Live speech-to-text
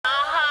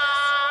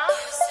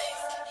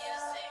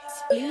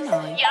Y'all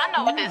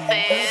know what this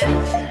is.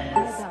 And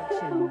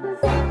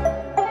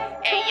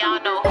y'all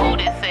know who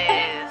this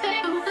is.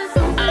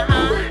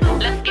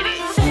 Let's get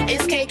it.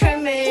 It's K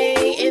Creme,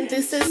 and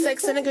this is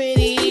Sex and the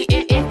Gritty.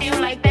 And if you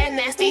like that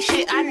nasty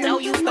shit, I know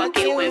you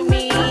fucking with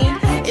me.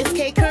 It's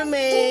K Creme,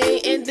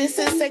 and this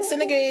is Sex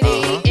and the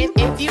Gritty. And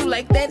if you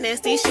like that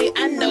nasty shit,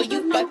 I know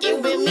you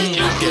fucking with me.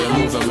 Get a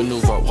move and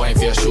maneuver, wine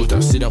for your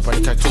shooter. Sit down on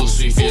the cactus,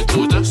 sweet for your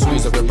tutor.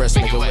 Squeeze up your breast,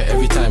 make it wet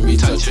every time we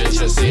touch it.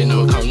 Just say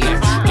no, come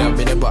next. Gab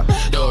in the butt,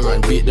 don't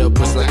run, beat the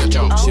pussy like a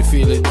jump. She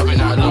feel it up in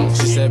her lungs.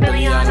 She said,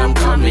 Billy, I'm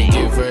coming.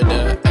 Give her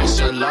the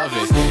extra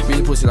loving. Beat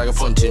the pussy like a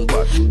fountain,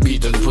 but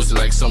beat the pussy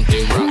like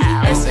something wrong.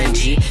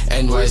 SNG,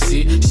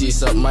 NYC, she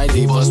suck my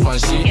D, boss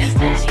punchy.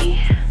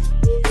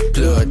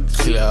 Blood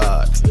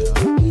clot.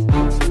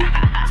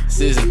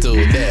 Season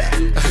 2 there.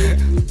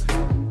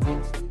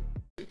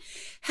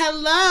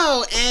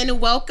 Hello and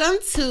welcome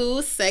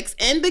to Sex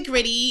and the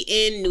Gritty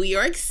in New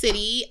York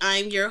City.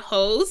 I'm your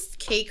host,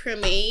 K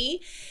Creme.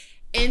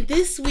 And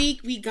this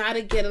week we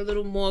gotta get a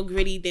little more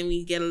gritty than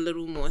we get a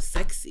little more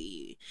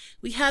sexy.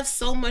 We have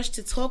so much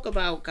to talk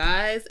about,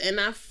 guys, and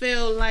I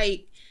feel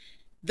like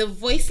the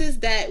voices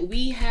that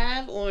we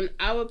have on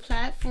our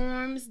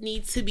platforms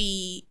need to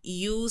be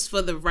used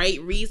for the right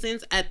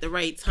reasons at the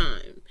right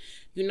time.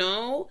 You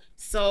know?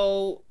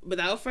 So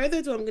without further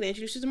ado, I'm going to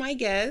introduce you to my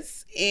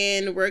guests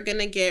and we're going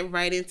to get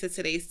right into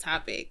today's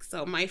topic.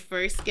 So my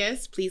first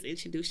guest, please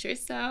introduce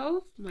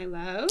yourself, my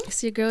love.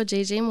 It's your girl,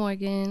 JJ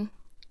Morgan.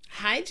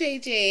 Hi,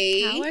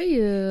 JJ. How are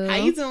you? How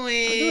you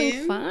doing? I'm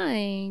doing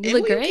fine. You and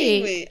look who great. You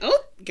came with? Oh,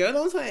 girl,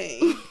 don't play.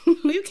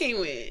 Who you came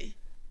with?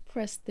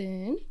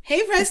 Preston.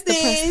 Hey, Preston.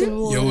 Preston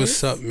Waters. Yo,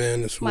 what's up,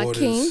 man? It's My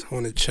Waters. king. I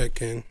want to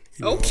check in.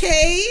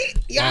 Okay.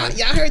 Y'all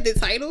heard the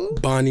title?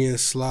 Bonnie and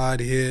Slide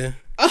here.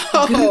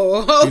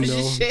 Oh,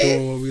 shit.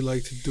 Doing what we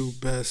like to do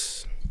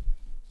best.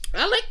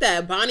 I like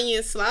that. Bonnie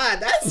and Slide.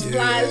 That's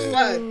fly as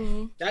fuck.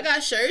 I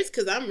got shirts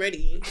because I'm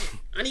ready.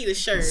 I need a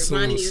shirt.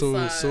 Bonnie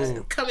and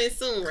Slide. Coming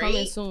soon, right?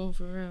 Coming soon,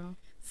 for real.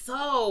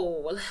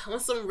 So, on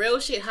some real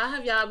shit, how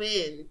have y'all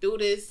been through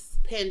this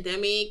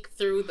pandemic,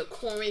 through the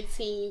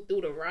quarantine,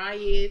 through the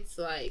riots?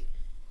 Like,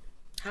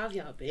 how have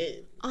y'all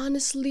been?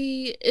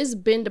 Honestly, it's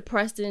been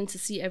depressing to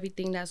see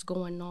everything that's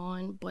going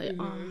on, but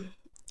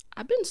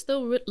I've been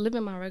still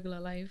living my regular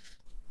life.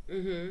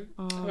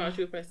 How about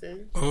you,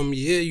 Preston?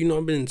 Yeah,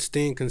 I've been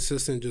staying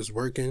consistent, just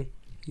working,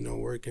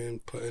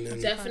 putting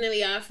in.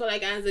 Definitely, I feel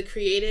like as a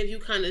creative, you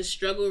kind of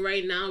struggle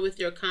right now with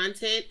your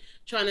content,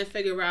 trying to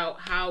figure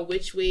out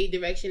which way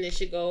direction it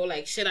should go.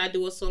 Like, should I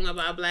do a song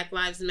about Black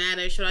Lives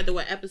Matter? Should I do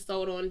an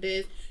episode on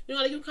this?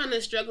 Like, you're kind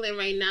of struggling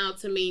right now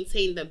to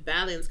maintain the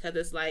balance, because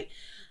it's like,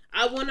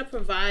 I want to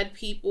provide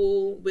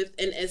people with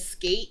an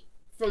escape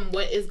from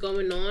what is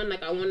going on.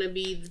 Like, I want to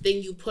be the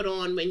thing you put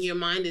on when your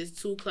mind is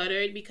too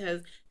cluttered,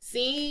 because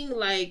seeing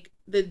like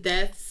the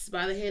deaths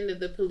by the hand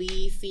of the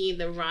police, seeing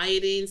the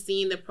rioting,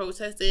 seeing the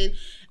protesting,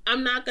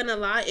 I'm not gonna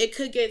lie, it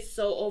could get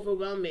so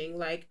overwhelming.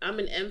 Like, I'm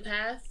an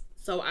empath,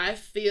 so I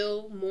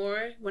feel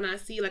more when I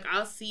see, like,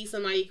 I'll see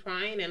somebody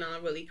crying and I'll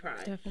really cry.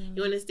 Definitely.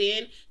 You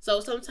understand? So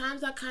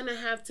sometimes I kind of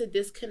have to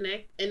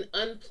disconnect and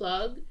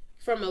unplug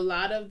from a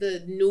lot of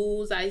the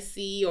news I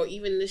see, or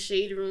even the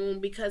shade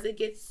room, because it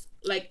gets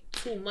like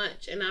too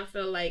much. And I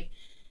feel like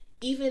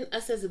even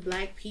us as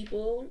Black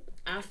people,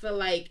 I feel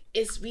like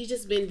we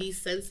just been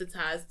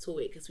desensitized to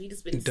it, because we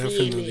just been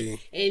seeing it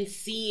and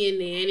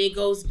it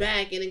goes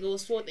back and it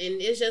goes forth,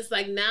 and it's just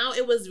like, now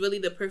it was really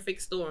the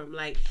perfect storm.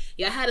 Like,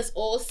 y'all had us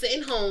all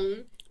sitting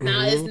home.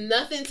 Now it's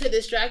nothing to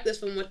distract us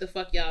from what the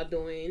fuck y'all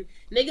doing.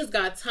 Niggas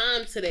got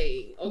time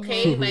today,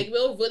 okay? Like,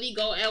 we'll really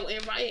go out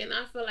and riot. And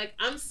I feel like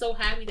I'm so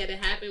happy that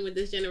it happened with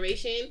this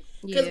generation,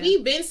 because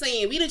we've been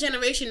saying, we the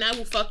generation now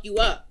will fuck you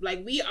up.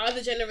 Like, we are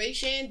the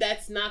generation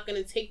that's not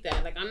gonna take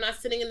that. Like, I'm not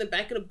sitting in the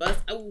back of the bus.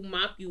 I will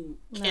mop you,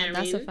 Karen.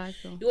 That's a fact,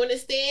 though. You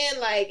understand?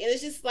 Like, and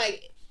it's just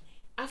like,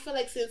 I feel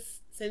like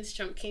since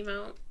Trump came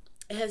out,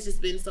 it has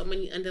just been so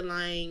many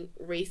underlying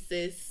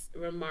racist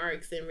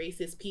remarks and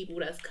racist people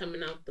that's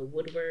coming out the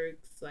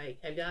woodworks. Like,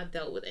 have y'all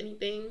dealt with any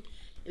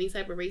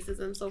type of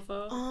racism so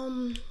far?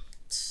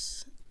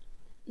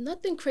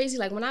 Nothing crazy.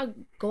 Like, when I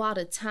go out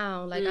of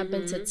town, like, I've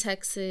been to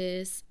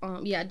Texas.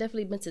 I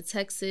definitely been to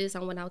Texas. I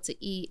went out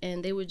to eat,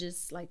 and they were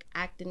just like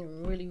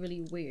acting really,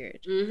 really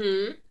weird.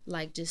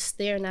 Like, just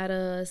staring at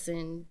us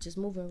and just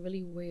moving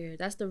really weird.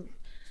 That's the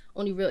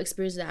only real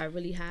experience that I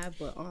really have.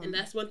 But and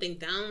that's one thing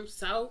down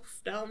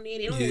south, down there,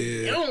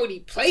 they don't really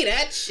play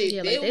that shit.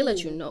 Yeah, like, they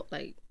let you know,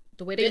 like,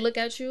 the way they look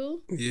at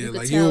you. Yeah,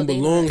 like, you don't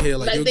belong here.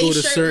 Like, you go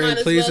to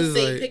certain places,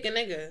 well, like, pick a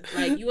nigga.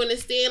 Like, you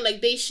understand?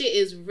 Like, they shit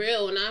is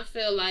real, and I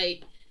feel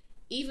like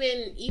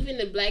even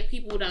the Black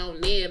people down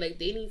there, like,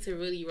 they need to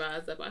really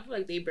rise up. I feel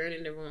like they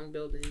burning the wrong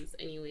buildings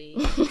anyway.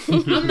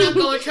 I'm not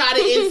gonna try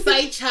to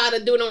incite y'all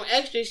to do no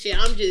extra shit.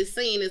 I'm just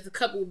saying, there's a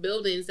couple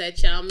buildings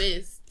that y'all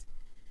missed.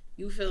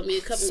 You feel me?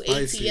 A couple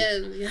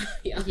ATMs.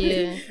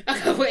 Yeah. A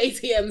couple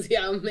ATMs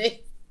y'all missed.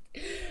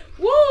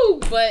 Woo!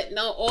 But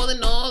no, all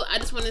in all, I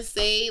just want to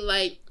say,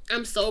 like,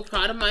 I'm so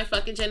proud of my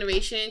fucking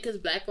generation because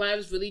Black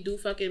lives really do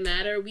fucking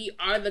matter. We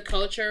are the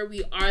culture.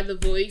 We are the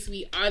voice.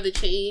 We are the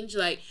change.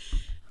 Like,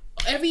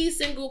 every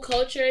single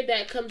culture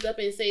that comes up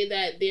and say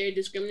that they're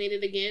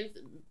discriminated against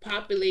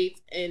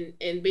populates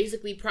and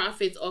basically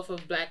profits off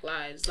of Black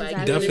lives. Like,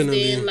 you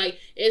understand? Like,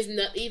 it's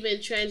not even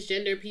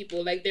transgender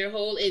people. Like, their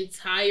whole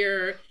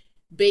entire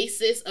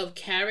basis of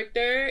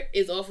character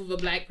is off of a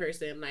Black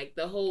person. Like,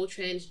 the whole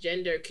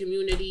transgender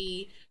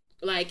community,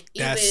 like,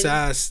 that even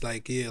sass,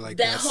 like, yeah, like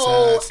that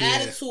whole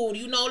sass, attitude,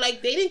 you know,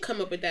 like, they didn't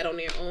come up with that on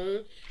their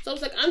own. So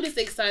it's like, I'm just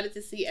excited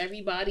to see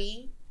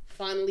everybody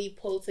finally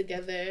pull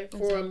together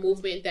for a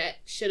movement that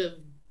should have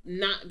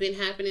not been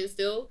happening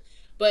still.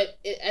 But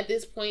at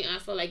this point, I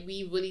feel like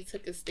we really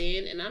took a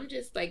stand, and I'm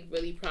just, like,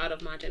 really proud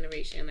of my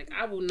generation. Like,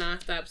 I will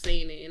not stop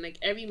saying it. And, like,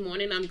 every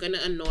morning I'm going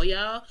to annoy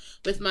y'all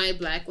with my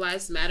Black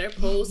Lives Matter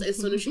post. As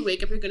soon as you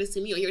wake up, you're going to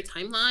see me on your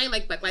timeline,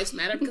 like, Black Lives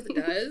Matter, because it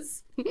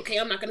does. Okay,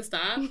 I'm not going to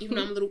stop. Even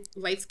though I'm a little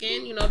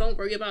light-skinned, you know, don't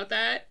worry about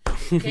that.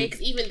 Okay,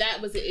 because even that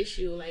was an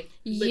issue, like,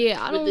 with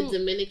the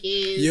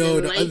Dominicans. Yo,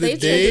 and,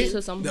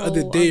 the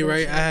other day,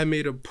 right, I had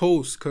made a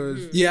post,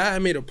 because, I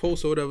had made a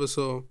post or whatever,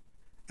 so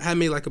I had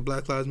made like a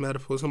Black Lives Matter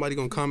post. Somebody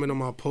gonna comment on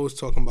my post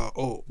talking about,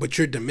 oh, but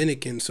you're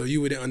Dominican, so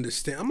you wouldn't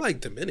understand. I'm like,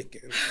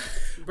 Dominican?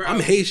 Bro. I'm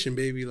Haitian,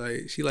 baby.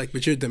 Like, she like,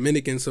 but you're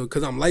Dominican, so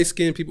because I'm light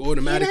skinned, people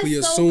automatically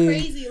assume so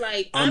crazy.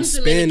 Like, I'm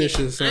Spanish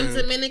or something. I'm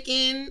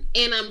Dominican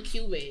and I'm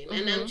Cuban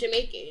and I'm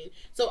Jamaican.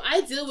 So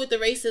I deal with the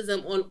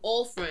racism on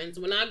all fronts.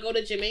 When I go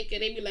to Jamaica,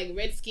 they be like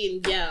red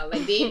skin gal.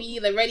 Like, they be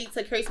like ready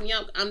to curse me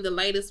out. I'm the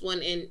lightest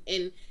one,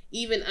 and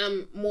even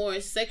I'm more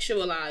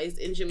sexualized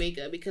in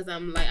Jamaica because I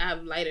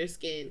have lighter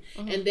skin.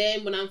 And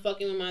then when I'm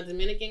fucking with my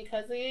Dominican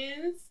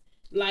cousins,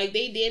 like,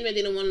 they damn near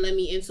didn't want to let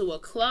me into a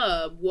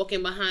club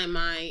walking behind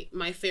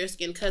my fair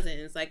skinned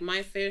cousins. Like,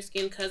 my fair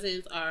skinned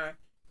cousins are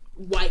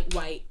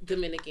white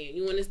Dominican.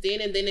 You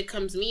understand? And then it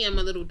comes me, I'm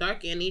a little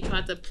darker, and they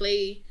try to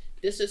play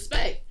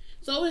disrespect.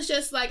 So it's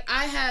just like,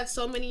 I have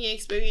so many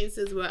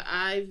experiences where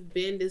I've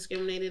been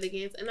discriminated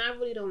against, and I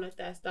really don't let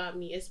that stop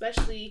me,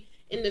 especially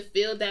in the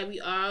field that we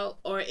all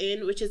are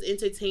in, which is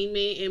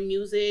entertainment and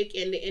music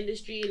and the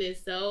industry in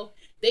itself.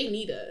 They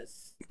need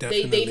us.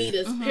 They need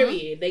us,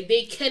 period. Like,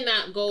 they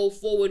cannot go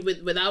forward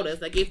without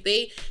us. Like, if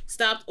they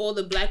stopped all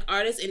the Black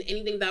artists and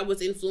anything that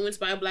was influenced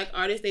by a Black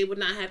artist, they would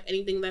not have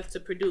anything left to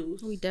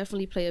produce. We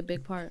definitely play a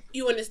big part.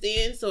 You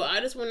understand? So I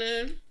just want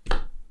to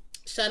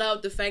shout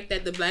out the fact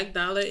that the Black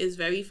dollar is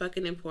very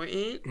fucking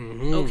important.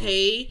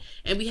 Okay?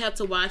 And we have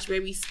to watch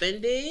where we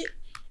spend it.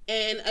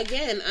 And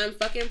again, I'm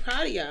fucking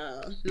proud of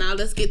y'all. Now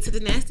let's get to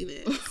the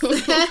nastiness.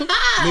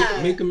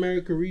 Make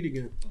America read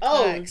again.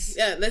 Oh,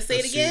 yeah. Let's say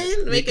it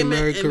again. Make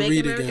America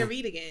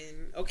read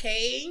again.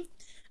 Okay.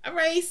 All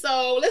right.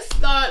 So let's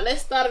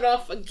start it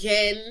off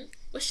again.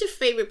 What's your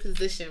favorite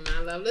position, my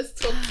love? Let's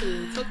talk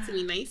to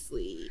me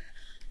nicely.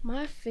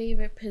 My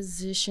favorite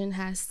position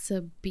has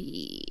to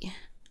be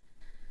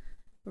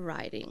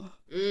writing.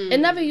 It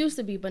never used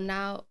to be, but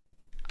now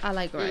I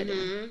like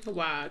writing.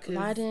 Why?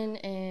 Writing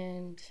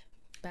and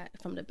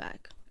from the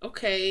back.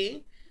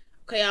 Okay,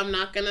 I'm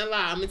not gonna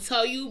lie. I'm gonna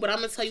tell you, but I'm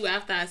gonna tell you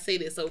after I say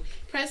this. So,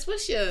 Press,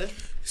 what's your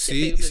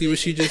see what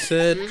she just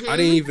said? I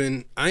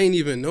ain't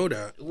even know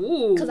that.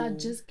 Ooh, because I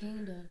just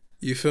gained her.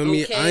 You feel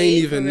me? I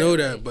ain't even know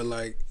that, but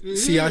like,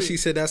 see how she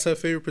said that's her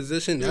favorite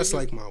position? That's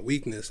like my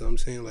weakness. I'm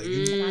saying, like,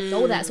 and I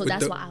know that, so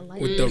that's why I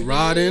like with the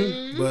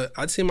riding. But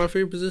I'd say my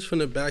favorite position from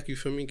the back. You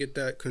feel me? Get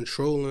that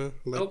controlling.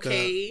 Like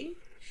that.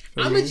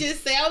 I'm gonna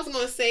just say, I was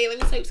gonna say,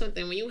 let me tell you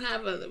something. When you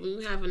have a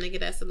nigga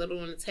that's a little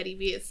on the teddy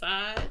bear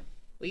side,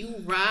 when you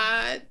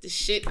ride the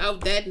shit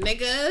out that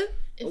nigga,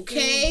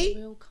 okay,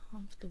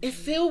 it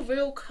feel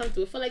real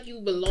comfortable. It feel like you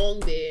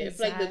belong there. Exactly. It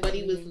feel like the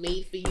body was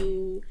made for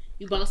you.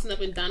 You bouncing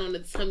up and down on the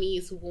tummy.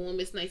 It's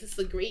warm. It's nice. It's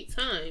a great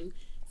time.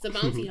 It's a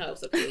bouncy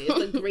house up there.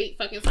 It's a great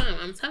fucking time.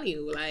 I'm telling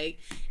you. Like,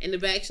 in the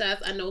back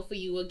shots, I know for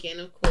you, again,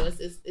 of course,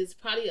 it's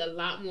probably a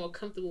lot more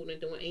comfortable than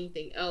doing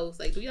anything else.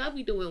 Like, do y'all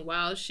be doing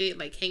wild shit,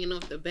 like hanging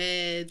off the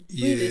bed?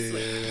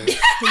 Yeah.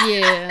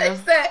 Yeah.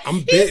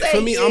 I'm big.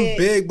 For me, I'm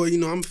big, but, you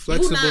know, I'm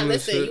flexible.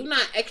 You're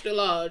not extra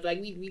large. Like,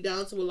 we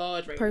down to a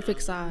large right Perfect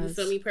now. size. You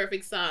feel me?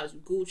 Perfect size.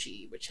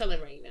 Gucci. We're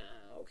chilling right now.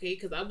 Okay,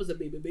 because I was a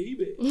baby,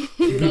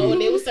 you know, and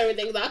there were certain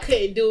things I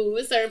couldn't do,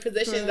 with certain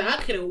positions that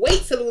I couldn't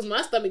wait to lose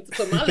my stomach to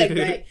put my leg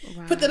back.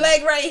 Put the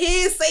leg right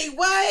here, say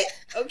what?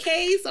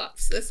 Okay, so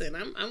listen,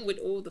 I'm with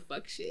all the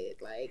fuck shit,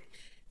 like,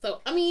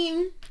 so I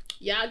mean,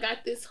 y'all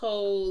got this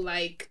whole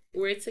like,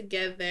 we're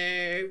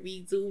together,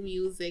 we do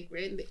music,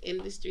 we're in the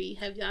industry.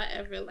 Have y'all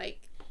ever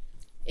like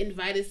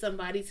invited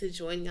somebody to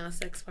join y'all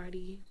sex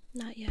party?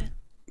 Not yet.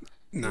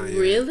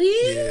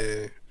 Really?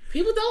 Yeah.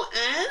 People don't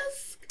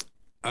ask.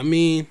 I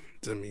mean,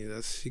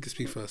 that's, she can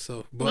speak for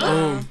herself. But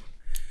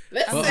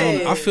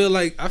I feel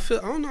like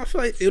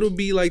it'll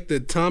be like the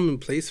time and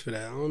place for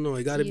that. I don't know.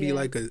 It got to be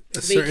like a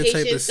certain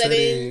type of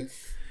setting.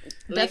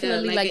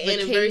 Definitely like an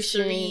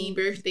anniversary,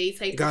 birthday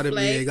type.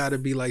 It gotta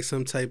be like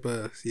some type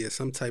of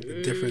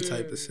different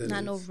type of setting.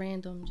 Not no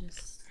random.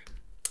 Just.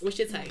 What's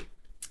your type?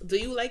 Do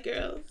you like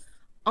girls?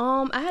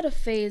 I had a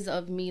phase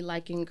of me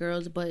liking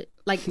girls, but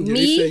like Yeah, they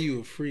me, say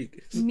you a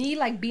freak. me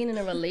like being in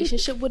a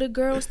relationship with a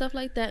girl, stuff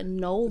like that.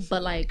 No,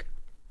 but like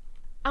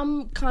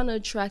I'm kind of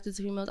attracted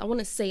to females. I want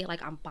to say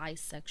like I'm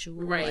bisexual,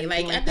 Right?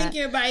 Like I think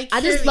you're bi-curious.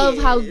 I just love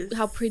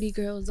how pretty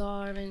girls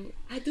are, and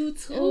I do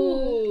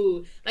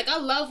too. Like I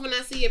love when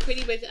I see a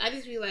pretty bitch. I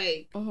just be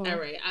like, all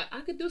right,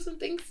 I could do some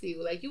things to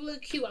you. Like you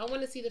look cute. I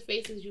want to see the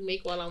faces you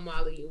make while I'm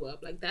wilding you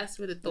up. Like that's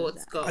where the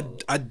thoughts go.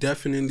 I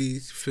definitely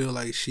feel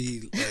like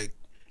she like.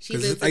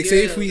 Cause like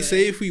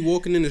say if we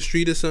walking in the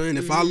street or something,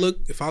 if I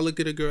look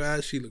at a girl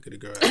ass, she look at a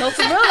girl ass. No,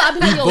 for real. I be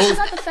like, yo, she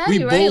got the fatty,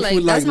 we right? both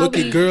would like look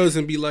at girls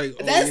and be like,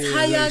 oh, that's yeah,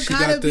 how y'all like,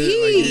 gotta be.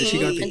 Like, yeah, she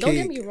got the and cake. don't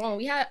get me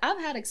wrong, I've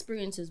had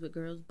experiences with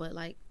girls, but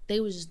like they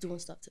was just doing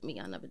stuff to me.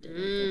 I never did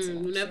anything to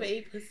them. You never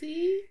ate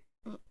pussy?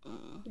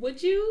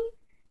 Would you?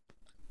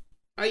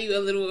 Are you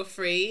a little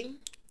afraid?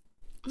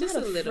 I'm Just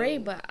not a little.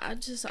 afraid, but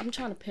I'm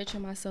trying to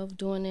picture myself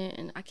doing it,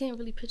 and I can't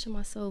really picture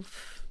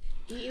myself.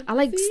 Eating I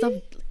like pussy? stuff,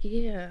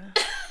 yeah.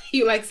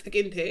 You like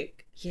sucking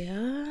dick?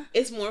 Yeah.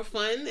 It's more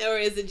fun, or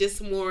is it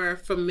just more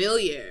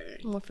familiar?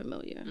 More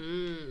familiar.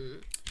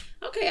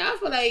 Okay, I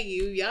feel like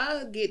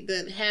y'all get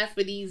done half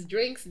of these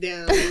drinks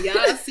down, and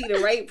y'all see the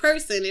right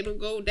person, it'll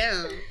go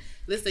down.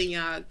 Listen,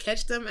 y'all,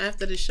 catch them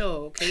after the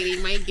show, okay?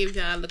 They might give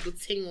y'all a little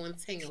ting on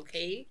ting,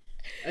 okay?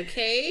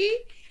 Okay?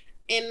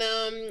 And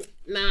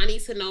now I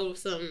need to know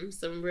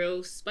some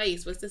real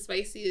spice. What's the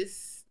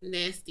spiciest,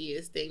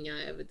 nastiest thing y'all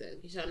ever done?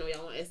 Because y'all know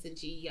y'all want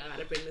S&G, y'all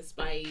gotta bring the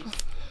spice.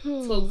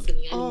 Talk to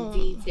me, I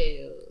need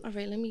details. All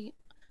right, I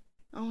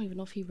don't even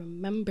know if he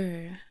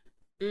remember.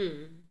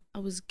 I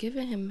was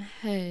giving him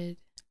head,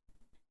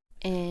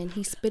 and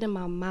he spit in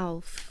my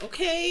mouth.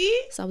 Okay.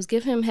 So I was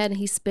giving him head, and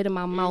he spit in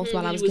my mouth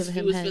while I was giving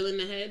him head. He was feeling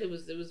the head. It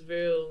was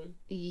real.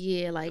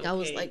 Yeah, like okay. I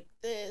was like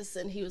this,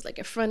 and he was like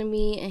in front of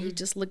me, and he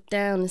just looked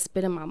down and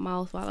spit in my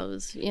mouth while I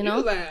was, you know.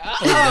 Like,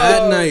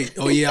 that night.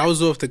 Oh yeah, I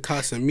was off the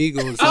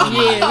Casamigos.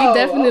 Yeah, we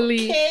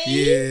definitely. Okay.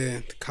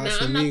 Yeah, the Now,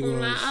 I'm not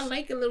gonna lie, Casamigos. I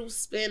like a little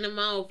spit in the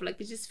mouth.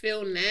 Like it just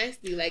feel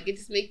nasty. Like it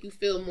just make you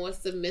feel more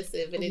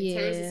submissive, and it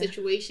turns the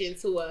situation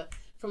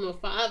from a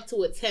 5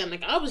 to a 10.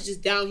 Like I was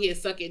just down here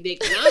sucking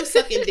dick. Now I'm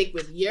sucking dick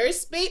with your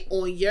spit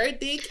on your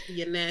dick.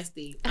 You're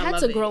nasty. It had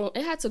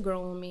to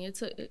grow on me. It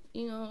took,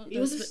 you know.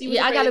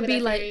 I gotta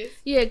be like, first?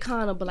 yeah,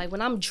 kind of. But like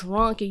when I'm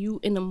drunk and you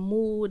in the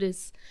mood,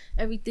 it's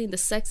everything. The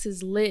sex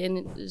is lit,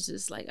 and it's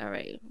just like, all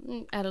right,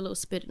 add a little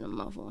spit in the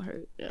mouth won't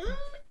hurt. Yeah.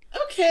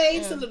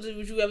 Okay, so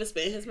would you ever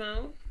spit in his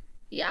mouth?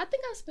 Yeah, I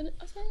think I spit in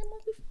your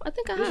mouth before. I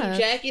think I Was have.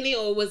 you jacking it,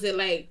 or was it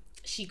like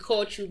she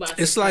caught you by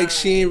surprise? It's like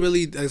she ain't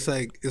really. It's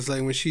like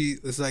when she.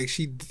 It's like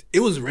she. It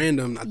was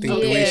random. I think the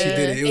way she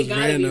did it was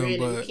random,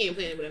 but you can't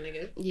play it with a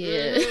nigga.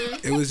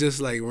 Yeah. it was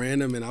just like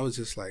random, and I was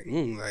just like,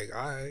 like,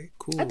 all right,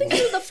 cool. I think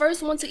he was the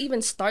first one to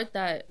even start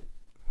that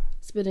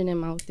spitting in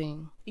mouth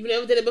thing. You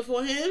never did it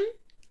before him?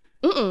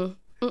 Word?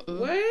 How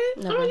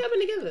long y'all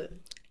been together?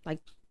 Like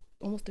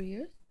almost 3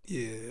 years.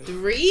 Yeah.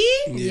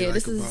 3? Yeah, like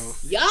this about,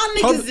 is. Y'all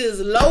niggas is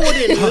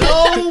loaded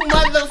low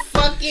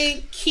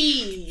motherfucking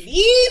key.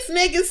 These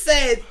niggas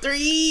said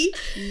 3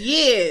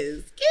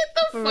 years. Get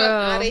the fuck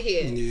out of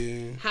here.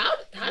 Yeah.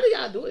 How do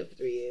y'all do it for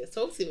 3 years?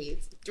 Talk to me.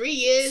 3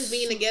 years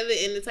being together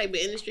in the type of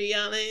industry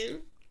y'all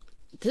in?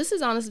 This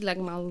is honestly like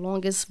my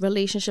longest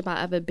relationship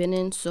I ever been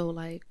in. So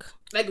like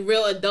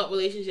real adult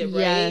relationship,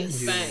 right?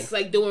 Yes. Facts.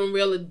 Like doing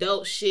real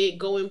adult shit,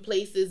 going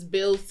places,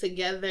 bills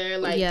together,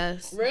 like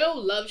yes.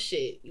 real love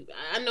shit.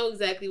 I know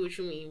exactly what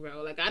you mean,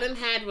 bro. Like I done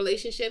had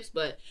relationships,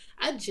 but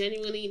I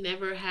genuinely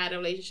never had a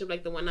relationship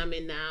like the one I'm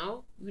in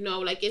now. You know,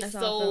 like it's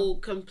so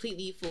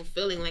completely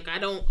fulfilling. Like I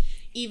don't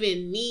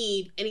even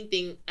need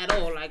anything at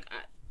all. Like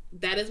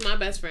that is my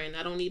best friend.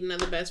 I don't need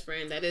another best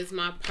friend. That is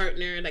my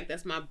partner. Like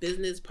that's my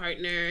business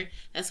partner.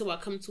 That's who I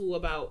come to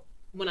about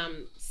when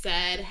I'm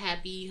sad,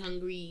 happy,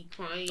 hungry,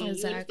 crying.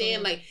 Exactly. You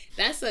understand? Like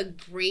that's a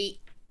great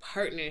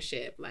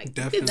partnership. Like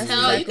definitely.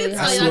 you can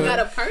tell y'all got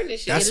a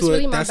partnership. It's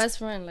really my best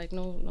friend. Like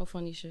no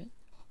funny shit.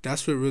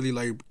 That's what really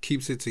like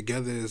keeps it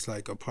together, is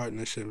like a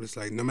partnership. It's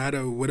like no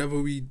matter whatever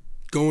we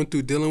going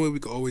through, dealing with, we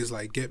could always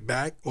like get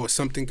back, or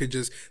something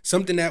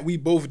that we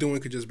both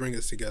doing could just bring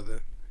us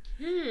together.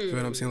 You know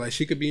what I'm saying? Like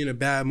she could be in a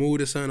bad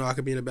mood or something, or I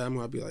could be in a bad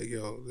mood. I'd be like,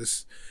 yo,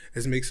 let's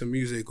make some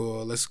music,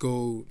 or let's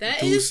go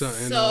do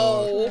something.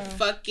 So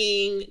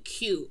fucking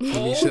cute.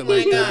 Oh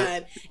my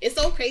god. It's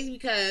so crazy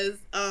because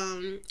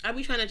I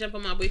be trying to jump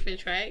on my boyfriend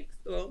tracks.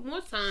 Well,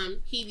 more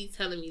time he be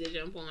telling me to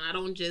jump on. I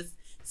don't just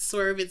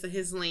swerve into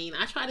his lane.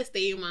 I try to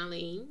stay in my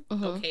lane,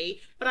 okay?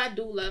 But I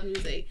do love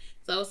music.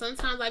 So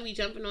sometimes I be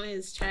jumping on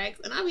his tracks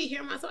and I be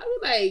hearing myself. I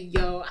be like,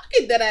 yo, I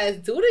could dead ass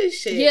do this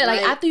shit. Yeah,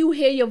 like after you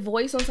hear your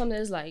voice on something,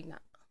 it's like, nah.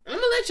 I'm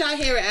gonna let y'all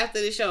hear it after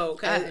the show,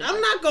 cause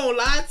I'm not gonna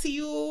lie to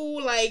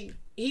you. Like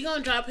he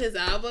gonna drop his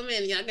album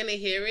and y'all gonna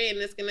hear it and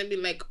it's gonna be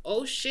like,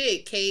 oh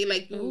shit, Kay,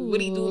 like you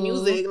really do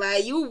music,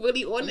 like you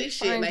really on this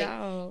shit, like.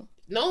 Out.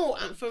 No,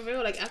 for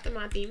real. Like after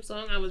my theme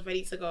song, I was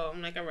ready to go.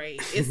 I'm like, all right,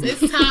 it's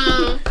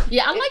time.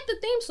 Yeah, I like the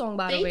theme song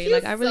by the way.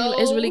 Like I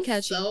really, it's really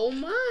catchy. So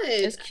much.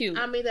 It's cute.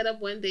 I made that up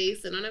one day,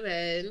 sitting on a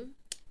bed,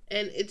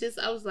 And it just,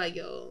 I was like,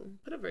 yo,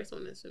 put a verse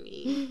on this for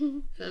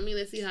me. Feel me?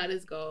 Let's see how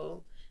this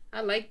go.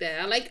 I like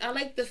that. I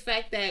like the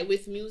fact that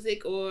with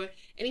music or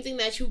anything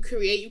that you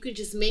create, you can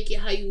just make it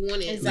how you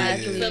want it.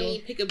 Exactly. Like, feel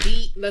me? Pick a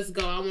beat. Let's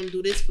go. I want to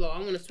do this flow. I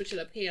want to switch it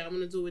up here. I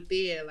want to do it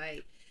there.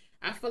 Like,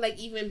 I feel like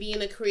even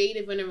being a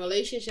creative in a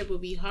relationship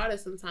would be harder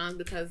sometimes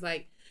because,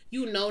 like,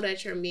 you know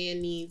that your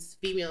man needs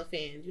female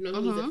fans. You know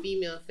he needs a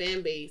female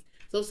fan base.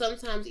 So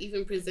sometimes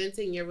even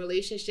presenting your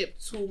relationship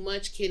too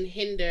much can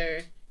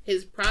hinder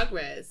his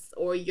progress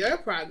or your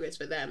progress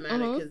for that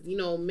matter. Because, you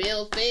know,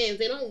 male fans,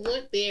 they don't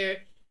want their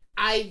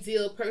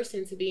ideal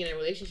person to be in a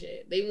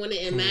relationship. They want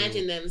to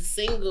imagine them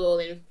single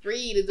and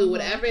free to do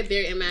whatever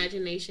their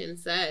imagination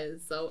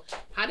says. So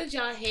how did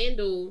y'all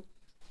handle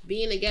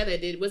being together?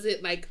 Was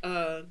it like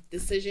a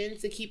decision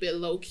to keep it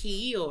low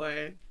key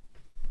or?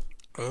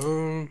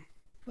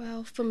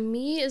 Well, for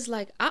me, it's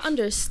like I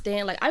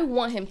understand. Like I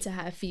want him to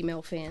have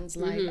female fans.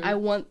 Like I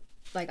want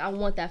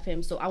that for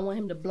him. So I want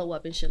him to blow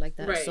up and shit like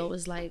that. Right. So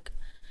it's like,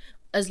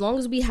 as long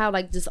as we have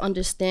like this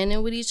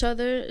understanding with each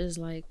other, is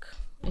like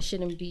it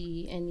shouldn't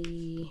be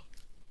any,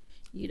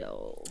 you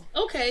know.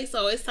 Okay,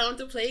 so it's time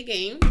to play a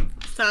game.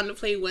 It's time to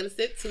play 1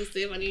 sip, 2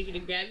 sip. I need you to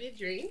grab your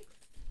drink.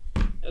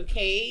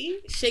 Okay,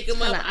 shake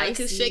them up. I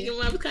can shake them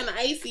up. It's kind of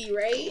icy,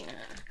 right?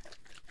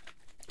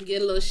 Yeah.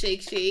 Get a little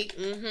shake.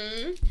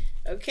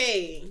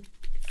 Okay,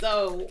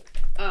 so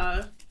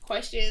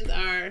questions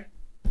are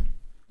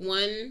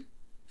 1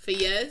 for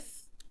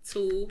yes,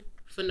 2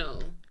 for no.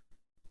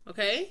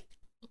 Okay,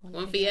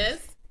 1 for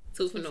yes,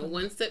 2 for no.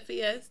 1 sip for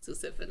yes, 2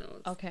 sip for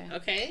no.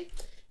 Okay.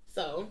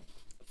 So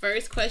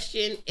first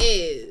question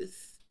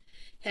is: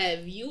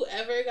 have you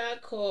ever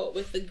got caught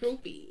with a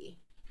groupie?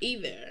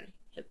 Either.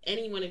 Have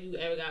any one of you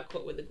ever got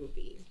caught with a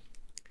groupie?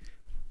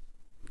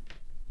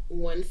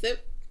 1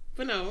 sip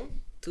for no,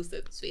 2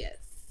 sips for yes.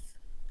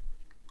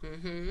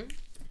 I'm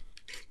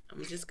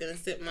just gonna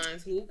sip mine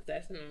too, cause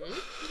that's no.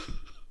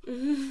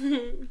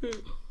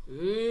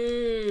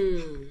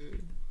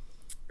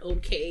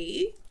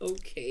 Okay.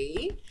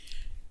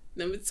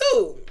 Number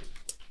 2.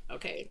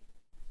 Okay.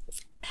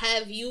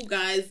 Have you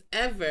guys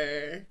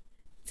ever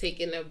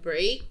taken a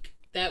break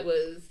that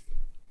was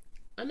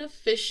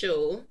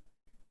unofficial,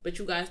 but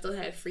you guys still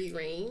had free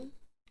reign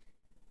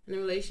in a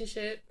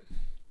relationship?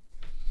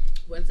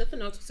 1 sip for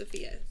no, 2 sip for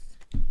yes.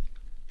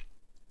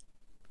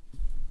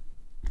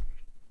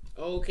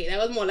 Okay, that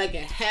was more like a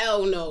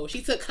hell no.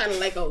 She took kind of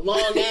like a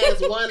long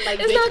ass one. Like,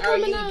 bitch, are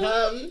you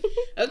dumb?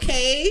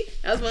 Okay,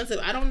 that was 1 sip.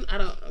 I don't.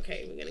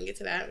 Okay, we're gonna get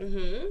to that.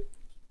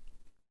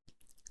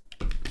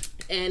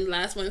 And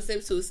last 1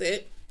 sip, 2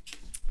 sip.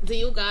 Do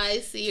you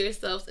guys see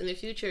yourselves in the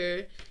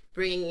future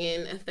bringing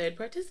in a third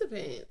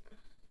participant?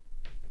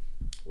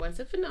 1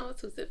 sip for no,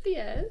 2 sip for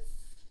yes.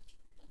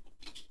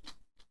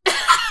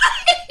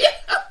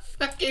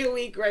 Fucking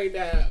weak right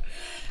now.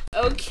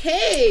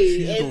 Okay.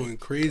 She's going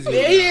crazy.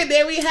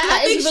 There we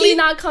have it. It's really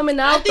not coming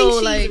out, I think though.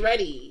 She's like,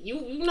 ready.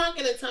 You're not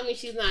gonna tell me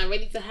she's not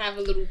ready to have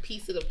a little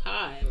piece of the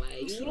pie.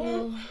 Like,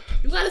 you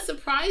gotta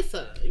surprise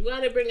her. You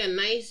gotta bring a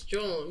nice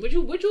drone. Would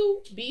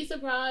you be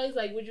surprised?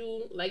 Like, would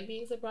you like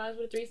being surprised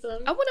with a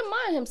threesome? I wouldn't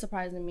mind him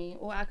surprising me,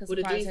 or I could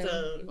surprise him. With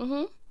a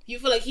threesome. You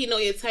feel like he know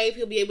your type?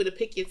 He'll be able to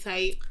pick your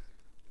type.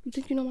 You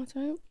think you know my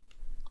type?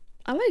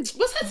 I like.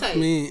 What's her type? I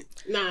mean,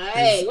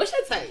 what's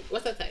your type?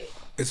 What's her type?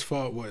 As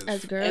far as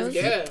as girls,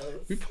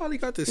 we probably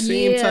got the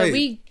same type.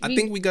 I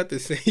think we got the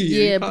same.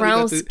 Yeah,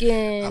 brown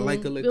skin. I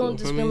like a little. We don't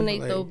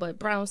discriminate though, but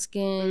brown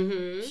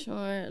skin,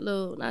 short,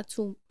 little, not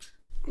too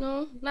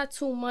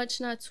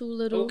much, not too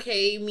little.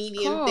 Okay,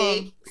 medium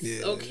thick.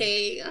 Yeah.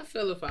 Okay, I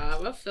feel the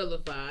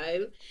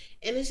vibe.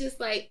 And it's just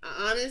like,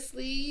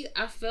 honestly,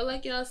 I feel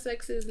like y'all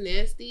sex is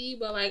nasty,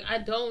 but like, I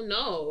don't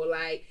know.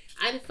 Like,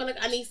 I feel like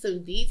I need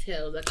some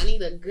details. Like, I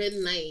need a good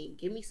night.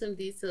 Give me some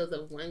details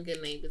of one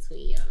good night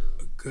between y'all.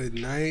 A good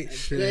night?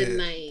 Good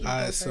night.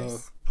 All right, so,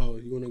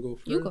 you want to go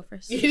first? You go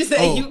first. You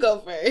say you go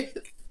first.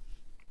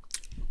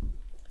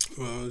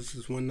 Well, this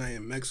is one night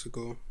in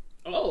Mexico.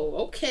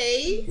 Oh,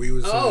 okay. We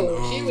was she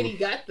already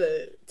got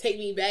the take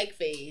me back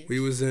phase. We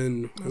was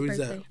in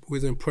Puerto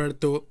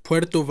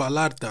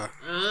Vallarta.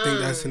 I think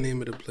that's the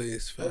name of the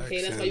place. Facts.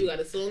 Okay, that's why you got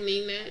a song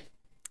named that.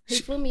 He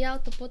flew me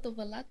out to Puerto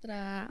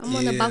Vallarta. I'm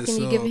on the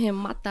balcony giving him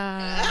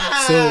mata.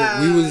 So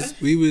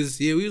we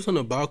was on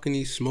the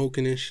balcony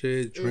smoking and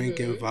shit,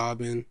 drinking,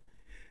 vibing,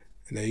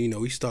 and then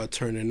we start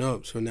turning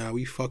up. So now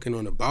we fucking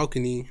on the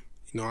balcony.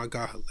 I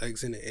got her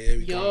legs in the air.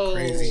 We going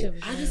crazy.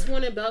 I just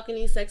wanted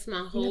balcony sex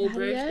my whole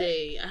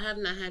birthday. I have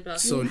not had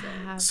balcony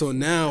sex. So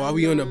now while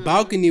we on the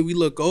balcony, we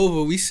look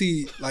over. We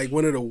see like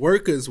one of the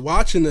workers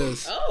watching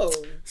us. Oh.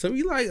 So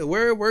we like,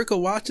 we're a worker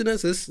watching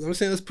us.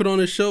 Let's put on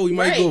a show. We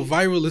might go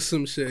viral or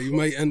some shit. You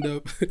might end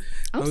up.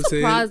 I'm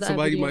surprised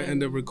somebody might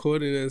end up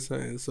recording it or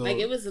something. So like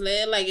it was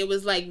lit. Like it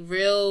was like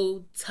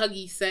real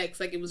tuggy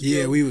sex. Like it was.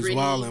 Yeah, we was pretty.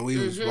 Wilding. We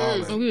was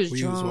wilding.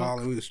 We was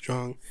wilding. We was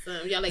drunk.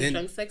 Y'all like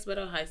drunk sex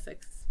better or high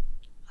sex?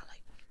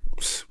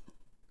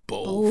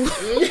 Both.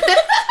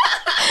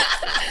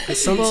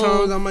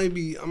 Sometimes I might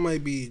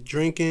be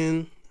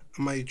drinking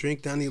I might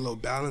drink that. I need a little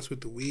balance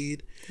with the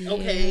weed.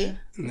 Okay.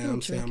 You know what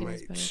I'm saying? I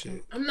might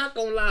shit. I'm not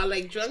gonna lie.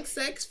 Like, drunk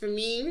sex, for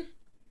me,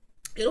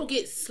 it'll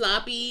get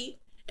sloppy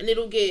and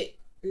it'll get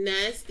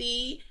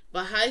nasty.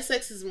 But high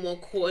sex is more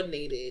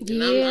coordinated.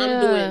 And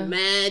I'm doing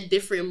mad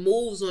different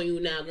moves on you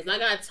now. Because I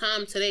got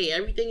time today.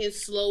 Everything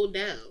is slowed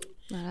down.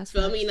 Nah,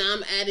 Feel me? Now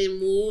I'm adding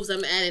moves.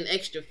 I'm adding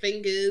extra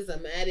fingers.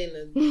 I'm adding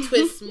a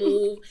twist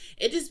move.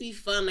 It just be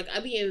fun. Like, I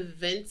be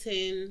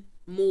inventing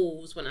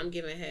moves when I'm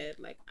giving head.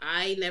 Like,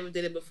 I never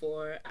did it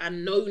before. I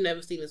know you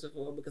never seen this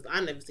before because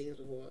I never seen this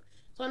before.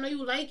 So I know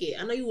you like it.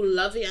 I know you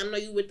love it. I know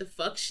you with the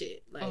fuck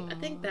shit. Like, I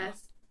think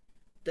that's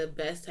the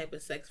best type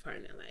of sex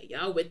partner. Like,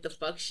 y'all with the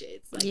fuck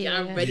shits. Like,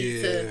 y'all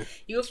ready to,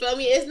 you feel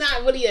me? It's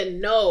not really a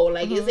no.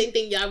 Like, it's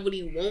anything y'all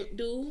really won't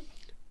do.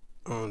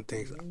 I don't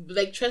think so.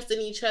 Like, trusting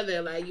each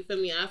other. Like, you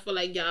feel me? I feel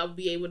like y'all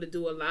be able to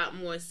do a lot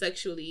more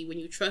sexually when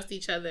you trust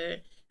each other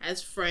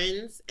as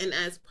friends and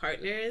as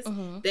partners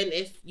than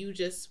if you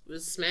just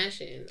was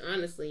smashing.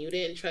 Honestly, you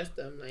didn't trust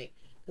them. Like,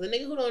 the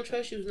nigga who don't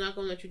trust you is not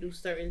gonna let you do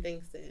certain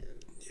things to him.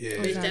 Yeah.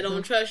 Bitch that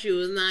don't trust you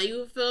is not,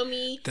 you feel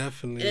me?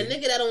 Definitely. And a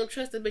nigga that don't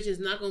trust the bitch is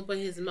not gonna put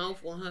his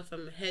mouth on her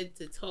from head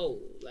to toe.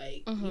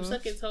 Like, you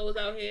sucking toes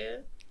out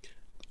here?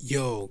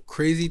 Yo,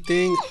 crazy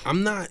thing. I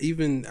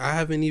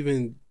haven't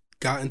even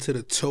gotten to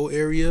the toe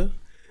area.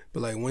 But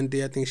like one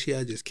day, I think she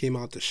had just came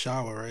out the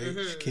shower, right?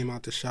 She came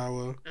out the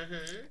shower,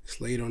 just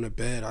laid on the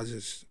bed. I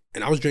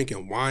was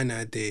drinking wine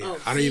that day. I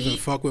don't even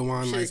fuck with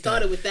wine like that.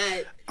 Started with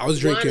that. I was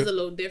drinking. Wine is a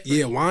little different.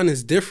 Yeah, wine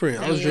is different.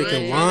 I was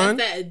drinking wine.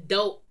 That's that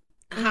adult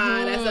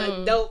high. That's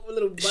a dope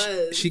little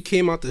buzz. She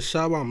came out the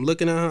shower. I'm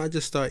looking at her. I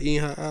just started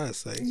eating her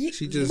ass. Like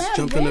she just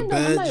jumped in the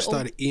bed, just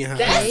started eating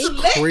her ass.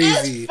 That's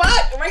crazy. As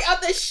fuck. Right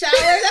out the shower.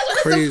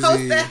 That's what it's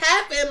supposed to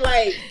happen.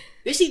 Like,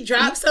 did she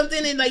drop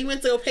something and like you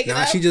went to go pick it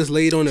up? She just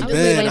laid on the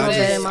bed.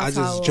 I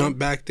just jumped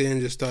back there and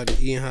just started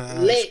eating her ass.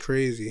 Lit.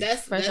 Crazy.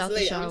 That's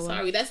lit. I'm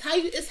sorry. That's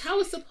how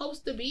it's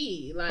supposed to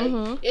be.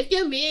 Like, if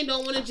your man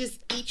don't want to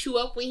just eat you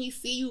up when he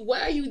see you,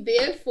 what are you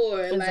there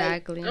for?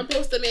 Exactly. Like, I'm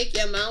supposed to make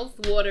your mouth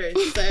water,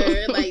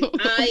 sir. Like,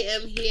 I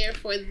am here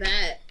for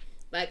that.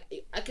 Like,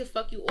 I can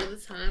fuck you all the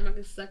time. I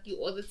can suck you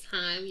all the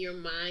time. You're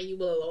mine. You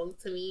belong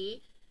to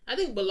me. I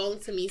think belong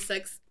to me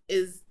sex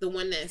is the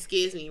one that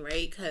scares me,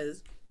 right?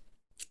 Because,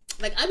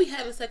 like, I be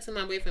having sex with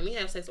my boyfriend. We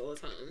have sex all the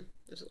time.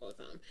 This is all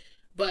the time.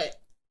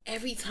 But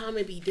every time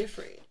it be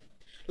different.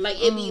 Like,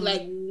 it be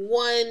like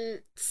one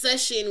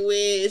session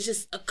where it's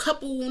just a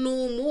couple new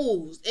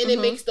moves. And it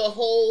makes the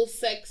whole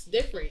sex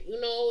different. You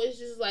know, it's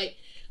just like,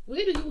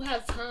 where do you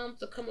have time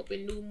to come up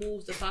with new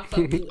moves if I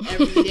fuck you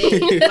every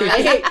day?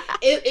 Like,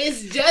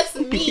 it's just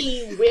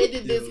me. Where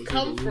did this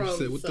come from,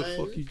 said, what the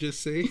fuck you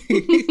just say?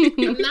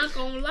 I'm not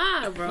gonna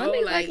lie, bro. Why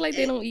they act like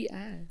they don't eat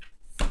ass?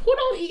 Who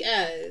don't eat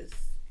ass?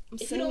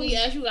 If you don't eat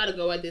ass, you gotta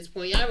go at this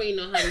point. Y'all already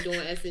know how we doing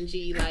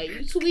S&G. Like,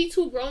 we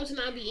too grown to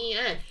not be eating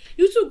ass.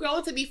 You too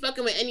grown to be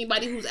fucking with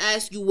anybody whose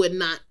ass you would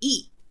not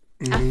eat.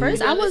 At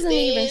first, I wasn't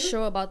even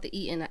sure about the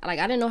eating. Like,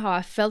 I didn't know how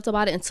I felt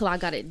about it until I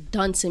got it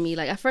done to me.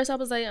 Like, at first, I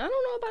was like, I don't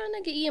know about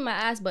a nigga eating my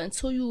ass. But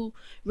until you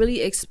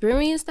really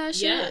experience that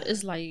shit,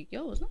 it's like,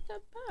 yo, it's not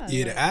that bad.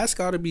 Yeah, the ass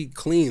gotta be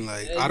clean.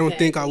 Like, I don't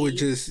think I would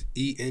just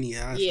eat any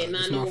ass. Yeah, like,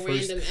 not no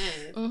random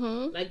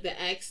ass. Like,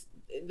 the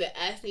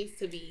ass needs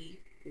to be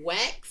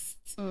waxed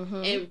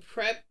and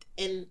prepped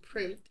and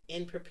primped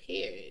and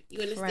prepared.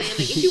 You understand? Right. Like,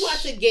 if you want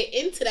to get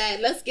into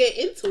that, let's get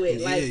into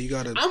it. Like, you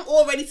gotta. I'm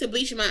all ready to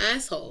bleach my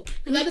asshole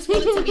because I just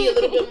want it to be a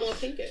little bit more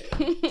pinker,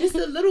 just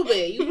a little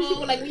bit. You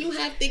know, like when you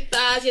have thick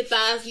thighs, your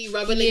thighs be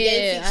rubbing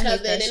against each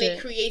other, and then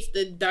it creates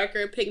the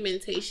darker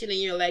pigmentation in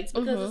your legs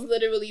because it's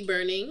literally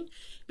burning.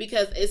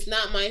 Because it's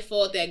not my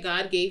fault that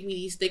God gave me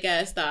these thick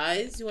ass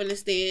thighs. You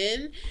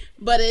understand?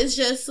 But it's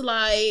just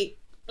like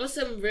on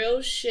some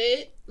real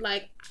shit.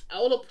 Like,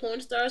 all the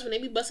porn stars, when they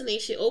be busting their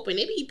shit open,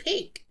 they be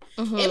pink.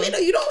 And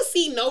you don't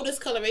see no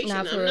discoloration.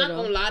 I'm not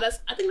gonna lie.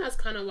 I think that's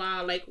kind of why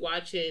I like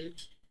watching,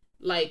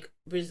 like,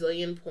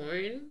 Brazilian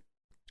porn.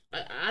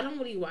 I don't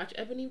really watch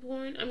ebony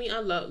porn. I mean,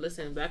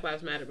 listen, Black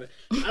Lives Matter, but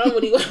I don't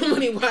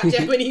really watch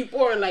ebony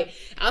porn. Like,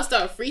 I'll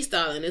start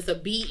freestyling. There's a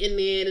beat in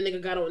there. The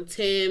nigga got on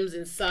Timbs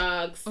and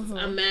socks.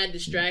 I'm mad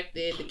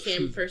distracted. The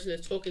camera person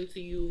is talking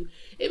to you.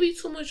 It be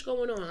too much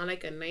going on. I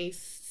like a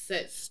nice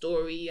set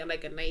story. I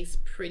like a nice,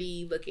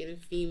 pretty looking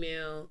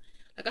female.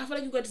 Like, I feel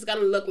like you just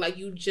gotta look like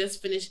you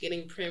just finished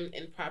getting primed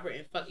and proper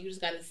and fuck. You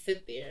just gotta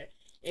sit there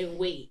and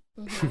wait.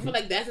 I feel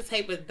like that's the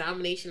type of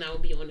domination I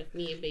would be on if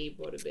me and Babe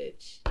brought a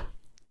bitch.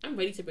 I'm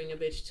ready to bring a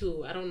bitch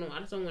too. I don't know. I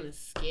just don't want to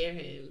scare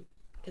him.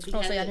 So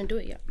I didn't do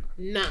it yet.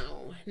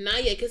 No,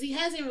 not yet. Because he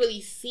hasn't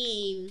really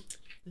seen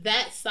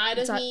that side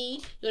of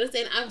me. You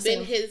understand? I've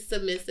been his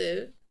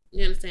submissive.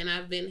 You understand?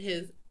 I've been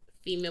his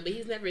female, but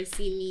he's never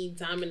seen me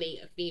dominate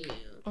a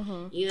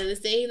female. You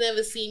understand? He's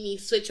never seen me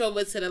switch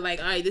over to the,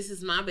 like, all right, this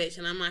is my bitch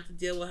and I'm about to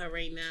deal with her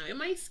right now. It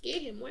might scare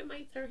him or it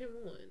might turn him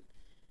on.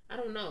 I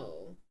don't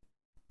know.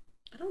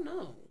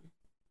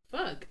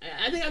 Fuck.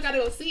 I think I gotta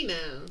go see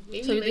now.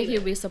 Maybe so you later. think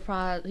he'll be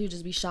surprised? He'll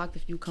just be shocked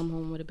if you come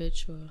home with a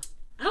bitch? Or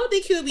I would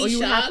think he would be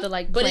shocked. Have to,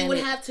 like, but it would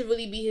have to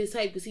really be his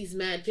type because he's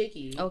mad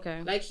picky.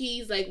 Okay. Like,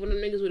 he's like one of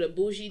them niggas with a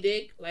bougie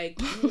dick. Like,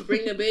 you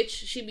bring a bitch,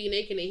 she be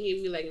naked, and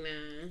he'd be like,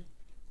 nah,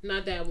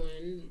 not that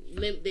one.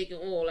 Limp dick and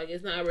all. Like,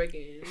 it's not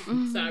working.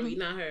 Sorry,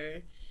 not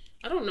her.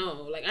 I don't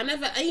know. Like,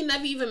 I ain't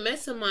never even met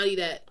somebody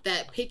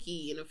that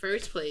picky in the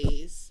first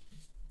place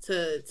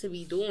to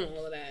be doing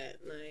all of that.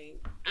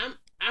 Like,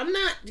 I'm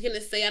not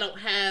gonna say I don't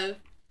have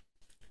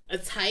a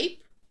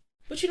type,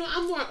 but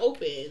I'm more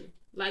open.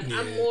 Like, yeah.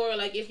 I'm more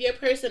like, if your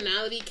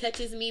personality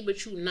catches me,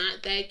 but you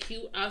not that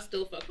cute, I'll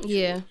still fuck with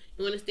you.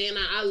 You understand?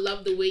 I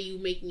love the way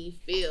you make me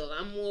feel.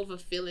 I'm more of a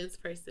feelings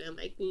person.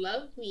 Like,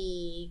 love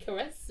me,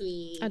 caress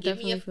me, give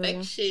me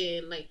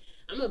affection. Like,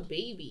 I'm a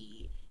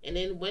baby. And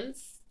then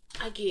once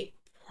I get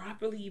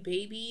properly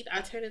babied,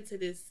 I turn into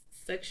this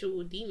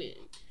sexual demon.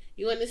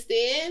 You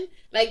understand?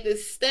 Like, the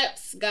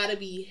steps gotta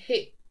be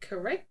hit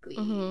correctly.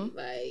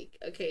 Like,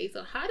 okay,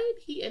 so how did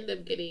he end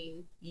up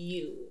getting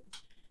you?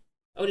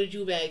 Or did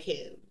you bag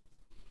him?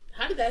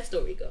 How did that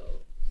story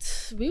go?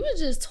 We were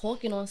just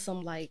talking on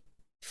some, like,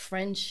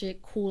 friend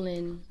shit,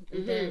 cooling,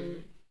 and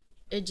then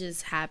it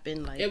just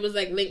happened. Like, it was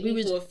like linked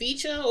for a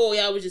feature, or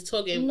y'all was just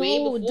talking way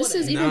before this that?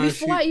 Is even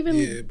before I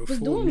even was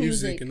doing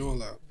music and all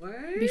that.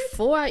 Word?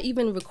 Before I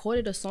even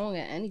recorded a song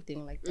or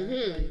anything like that.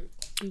 Like,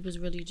 it was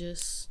really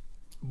just...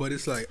 But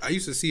it's like, I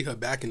used to see her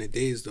back in the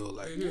days, though,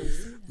 like,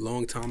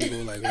 long time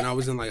ago, like, when I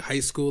was in, like, high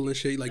school and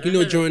shit. Like,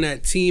 during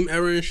that team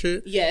era and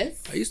shit.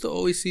 Yes. I used to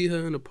always see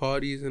her in the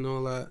parties and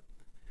all that.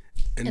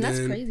 And that's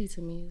crazy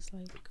to me. It's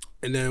like...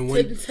 And then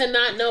when... To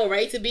not know,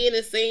 right? To be in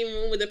the same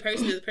room with the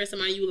person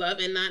you love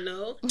and not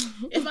know.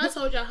 If I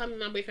told y'all how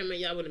my boyfriend met,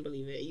 y'all wouldn't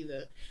believe it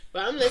either.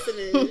 But I'm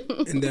listening.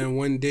 And then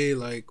one day,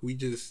 like, we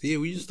just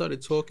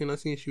started talking. I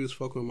seen she was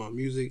fucking with my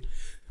music.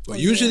 But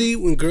usually,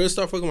 when girls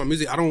start fucking with my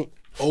music, I don't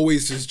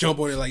always just jump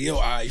on it like, yo,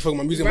 you fucking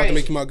my music, I'm about to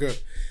make you my girl.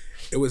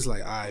 It was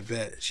like, I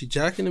bet. She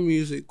jacking the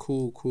music,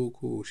 cool.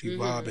 She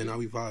vibing, now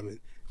we vibing.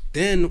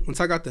 Then, once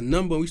I got the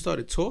number and we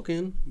started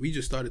talking, we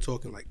just started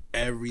talking, like,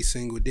 every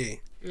single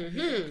day.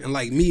 And,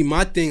 like, me,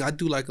 my thing, I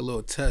do, like, a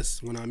little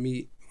test when I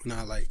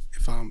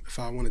if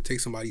I want to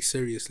take somebody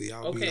seriously,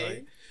 I'll be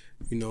like,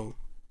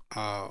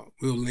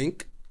 we'll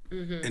link,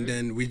 and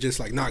then we just,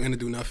 like, not gonna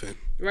do nothing.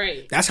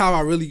 Right. That's how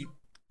I really...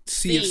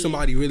 See if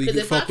somebody really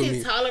could fuck with me.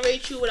 If I can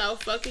tolerate you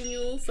without fucking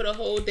you for the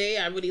whole day,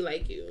 I really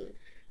like you.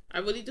 I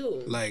really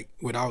do. Like,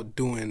 without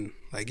doing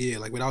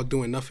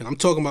nothing. I'm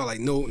talking about, like,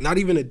 no, not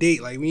even a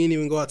date. Like, we didn't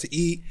even go out to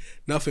eat,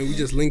 nothing. We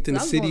just linked in the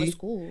city. I was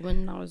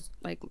going to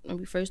school when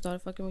we first started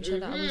fucking with each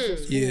other. I was in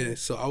school. Yeah,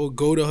 so I would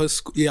go to her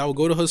school. Yeah, I would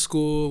go to her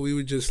school. We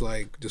would just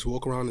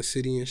walk around the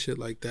city and shit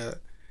like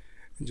that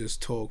and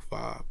just talk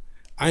vibe.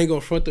 I ain't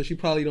gonna front though. She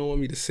probably don't want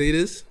me to say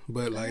this,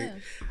 but, like,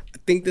 I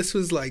think this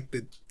was, like,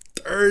 the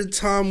third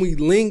time we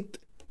linked,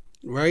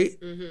 right?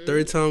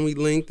 Third time we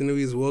linked, and then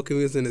we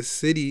was in the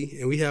city,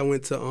 and we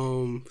went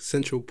to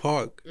Central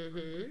Park,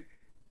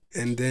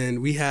 and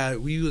then we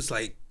was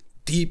like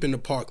deep in the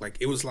park, like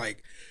it was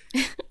like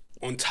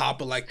on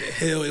top of like the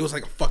hill. It was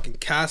like a fucking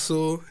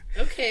castle.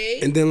 Okay.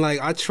 And then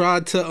like I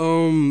tried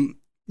to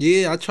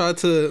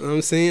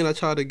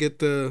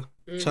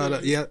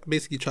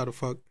basically try to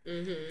fuck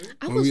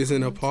when we was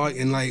in the park,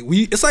 and like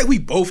it's like we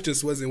both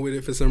just wasn't with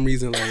it for some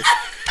reason. Like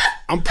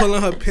I'm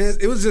pulling her pants.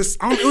 It was just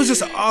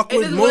an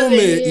awkward moment.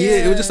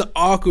 It was just an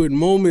awkward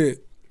moment.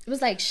 It was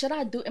like, should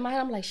I do? In my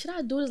head, I'm like, should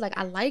I do this? Like,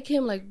 I like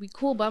him, like we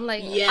cool, but I'm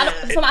like,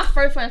 for my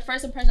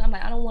first impression, I'm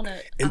like, I don't want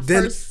to.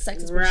 First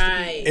sex is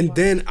right. And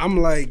then I'm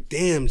like,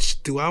 damn,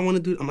 do I want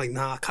to do? I'm like,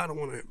 nah, I kind of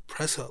want to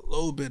impress her a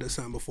little bit or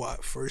something before I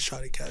first try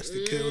to catch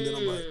the kill. And then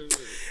I'm like,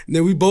 and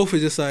then we both were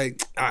just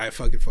like, all right,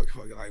 fuck it.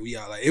 Like we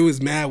out. Like it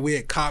was mad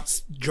weird.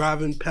 Cops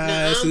driving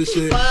past and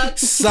shit,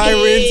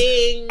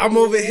 sirens. I'm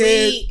over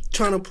here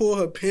trying to pull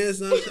her pants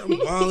down. I'm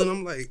wilding.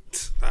 I'm like,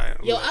 all right.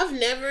 I've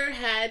never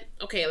had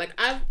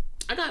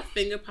I got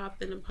finger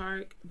popped in the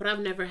park, but I've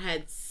never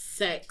had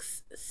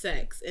sex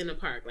in the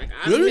park. Like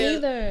I really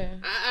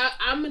either.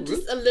 I'm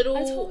just a little.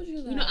 I told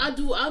you that.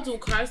 I'll do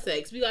car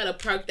sex. We gotta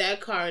park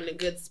that car in a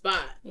good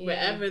spot.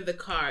 Wherever the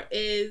car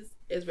is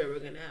where we're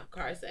gonna have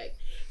car sex.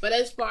 But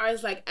as far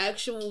as like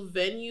actual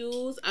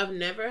venues, I've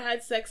never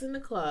had sex in the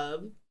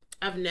club.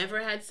 I've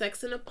never had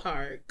sex in a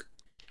park.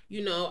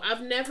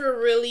 I've never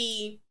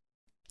really.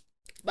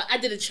 But I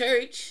did a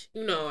church. I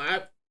know.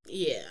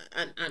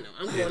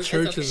 I'm going.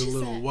 Church is a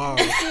little wild.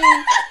 The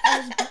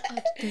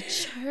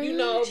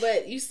church.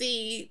 But you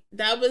see,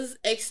 that was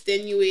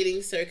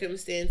extenuating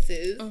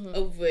circumstances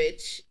of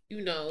which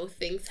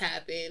things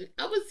happen.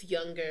 I was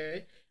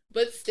younger,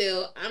 but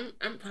still,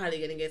 I'm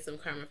probably gonna get some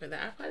karma for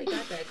that. I probably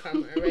got that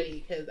karma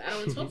already because I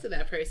don't talk to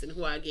that person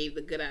who I gave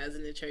the good eyes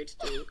in the church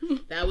to.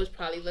 That was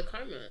probably the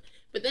karma.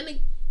 But then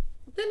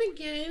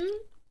again,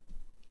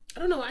 I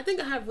don't know. I think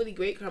I have really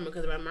great karma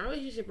because my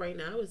relationship right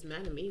now is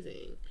mad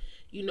amazing.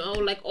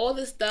 Like all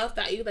the stuff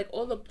like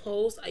all the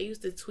posts I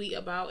used to tweet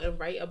about and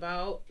write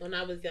about when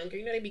I was younger,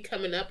 they be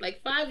coming up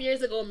like 5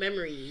 years ago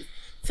memories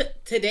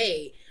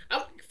today.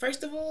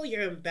 first of all,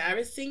 you're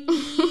embarrassing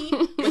me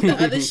with the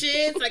other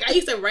shit. Like, I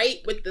used to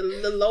write with the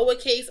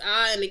lowercase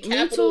I and the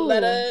capital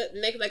letter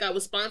next, like I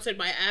was sponsored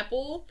by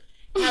Apple.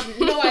 I have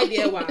no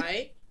idea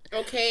why.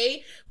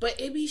 Okay? But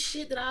it be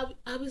shit that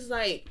I was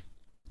like,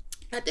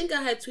 I think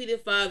I had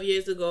tweeted 5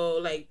 years ago,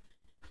 like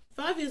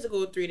 5 years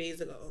ago, 3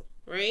 days ago,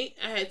 right?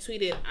 I had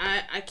tweeted,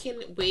 I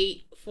can't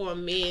wait for a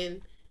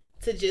man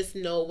to just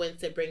know when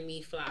to bring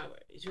me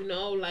flowers, you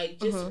know? Like,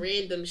 just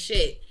random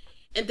shit.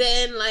 And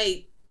then,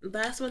 like,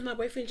 last month, my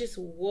boyfriend just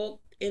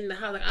walked in the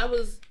house. Like, I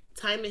was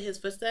timing his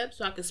footsteps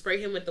so I could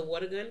spray him with the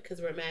water gun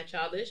because we're mad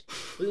childish.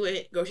 We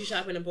went grocery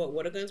shopping and bought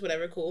water guns,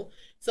 whatever, cool.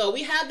 So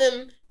we had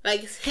them,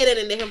 like, hidden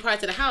in different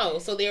parts of the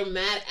house. So they're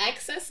mad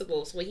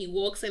accessible. So when he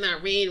walks in, I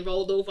ran,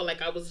 rolled over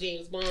like I was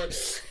James Bond.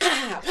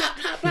 Pop,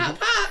 pop, pop,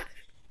 pop.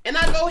 And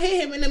I go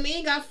hit him, and the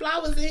man got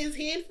flowers in his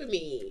hand for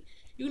me.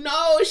 You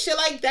know, shit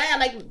like that.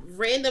 Like,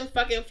 random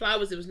fucking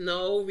flowers. There was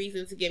no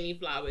reason to give me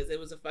flowers. It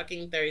was a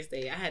fucking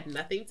Thursday. I had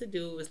nothing to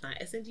do. It was not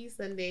SNG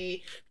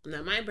Sunday.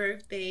 Not my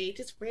birthday.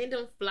 Just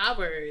random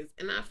flowers.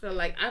 And I feel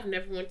like I've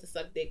never wanted to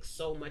suck dick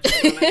so much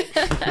in my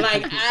life.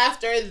 Like,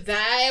 after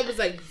that, it was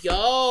like,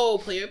 yo,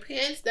 put your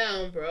pants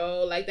down,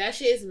 bro. Like, that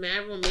shit is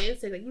mad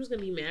romantic. Like, you just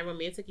gonna be mad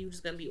romantic. You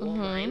just gonna be all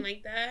mine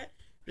like that.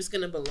 You're just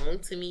gonna belong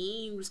to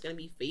me. You're just gonna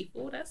be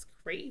faithful. That's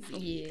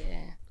crazy.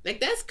 Yeah. Like,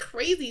 that's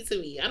crazy to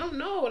me. I don't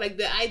know. Like,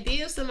 the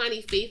idea of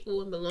somebody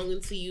faithful and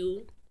belonging to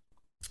you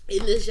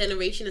in this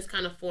generation is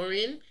kind of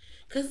foreign.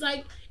 Because,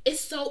 like,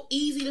 it's so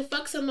easy to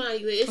fuck somebody.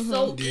 Like, it's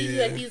so easy.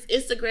 Like, these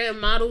Instagram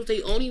models,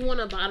 they only want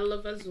a bottle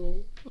of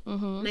Azul.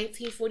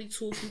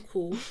 1942 if you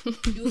cool.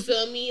 You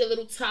feel me? A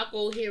little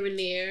taco here and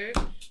there.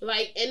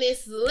 Like, and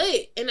it's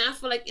lit. And I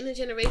feel like in a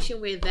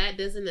generation where that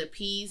doesn't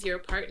appease your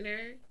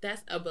partner,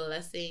 that's a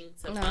blessing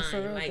to find.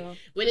 For real, like, though.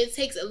 When it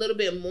takes a little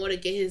bit more to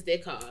get his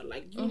dick hard.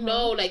 Like, you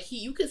know, like,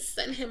 you could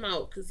send him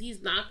out because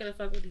he's not going to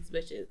fuck with these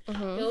bitches.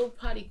 He'll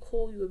probably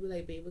call you and be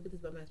like, babe, look at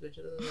this bum ass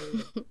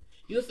bitch.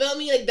 You feel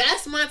me? Like,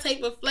 that's my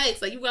type of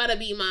flex. Like, you gotta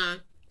be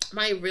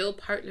my real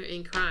partner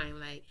in crime.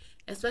 Like,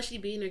 especially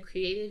being a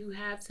creative, you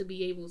have to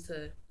be able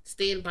to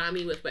stand by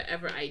me with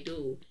whatever I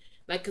do.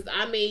 Like, because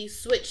I may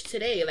switch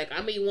today. Like,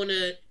 I may want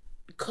to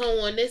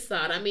go on this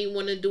side. I may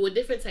want to do a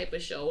different type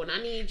of show. And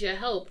I need your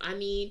help. I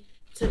need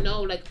to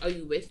know, like, are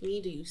you with me?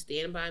 Do you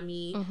stand by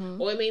me?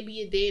 Or it may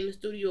be a day in the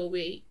studio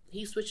where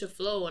he switch a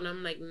flow. And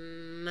I'm like,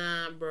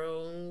 nah,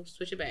 bro.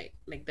 Switch it back.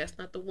 Like, that's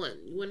not the one.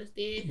 You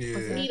understand? Yeah.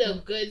 You need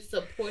a good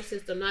support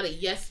system. Not a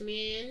yes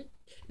man.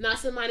 Not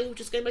somebody who's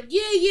just going to be like,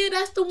 yeah,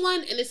 that's the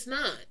one. And it's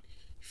not.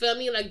 Feel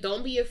me? Like,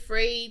 don't be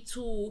afraid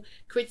to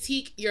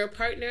critique your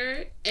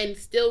partner and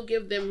still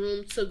give them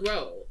room to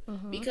grow.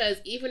 Because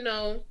even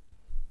though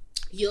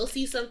you'll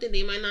see something,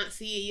 they might not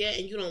see it yet,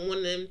 and you don't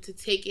want them to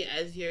take it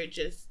as you're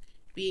just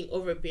being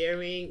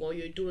overbearing or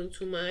you're doing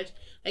too much.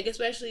 Like,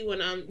 especially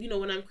when I'm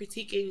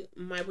critiquing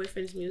my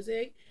boyfriend's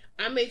music,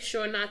 I make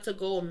sure not to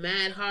go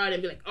mad hard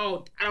and be like,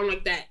 oh, I don't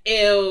like that.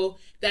 Ew,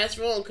 that's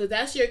wrong. Because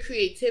that's your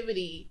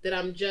creativity that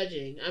I'm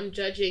judging. I'm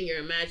judging your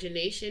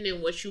imagination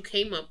and what you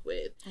came up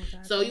with.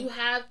 Exactly. So you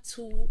have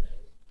to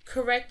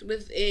correct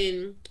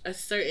within a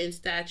certain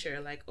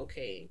stature. Like,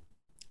 okay,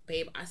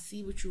 babe, I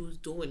see what you was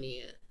doing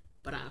there.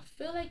 But I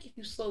feel like if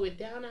you slow it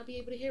down, I'll be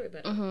able to hear it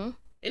better. And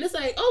it's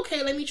like,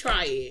 okay, let me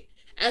try it.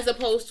 As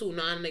opposed to,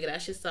 nah, nigga,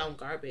 that shit sound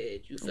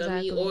garbage. You feel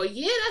me? Or,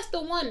 yeah, that's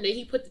the one. Then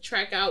he put the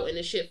track out and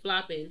the shit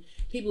flopping.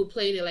 People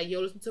playing it like, yo,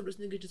 listen to what this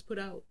nigga just put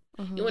out.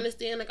 You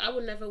understand? Like, I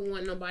would never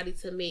want nobody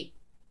to make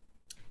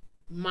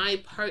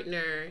my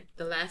partner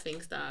the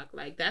laughing stock.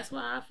 Like, that's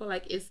why I feel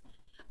like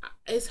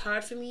it's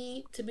hard for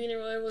me to be in a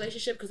real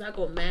relationship because I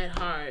go mad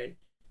hard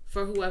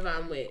for whoever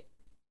I'm with.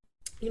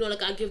 You know,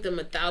 like, I give them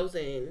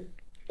 1,000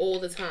 all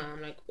the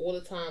time. Like, all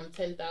the time,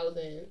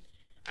 10,000.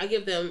 I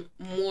give them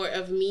more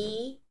of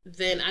me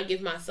than I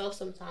give myself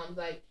sometimes.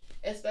 Like,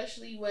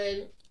 especially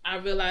when I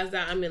realize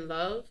that I'm in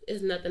love,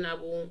 it's nothing I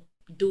will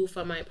do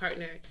for my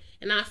partner.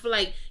 And I feel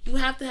like you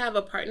have to have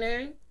a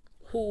partner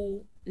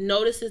who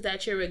notices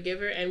that you're a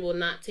giver and will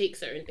not take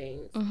certain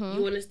things.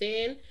 You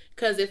understand?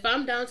 Because if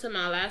I'm down to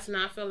my last and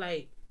I feel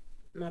like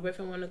my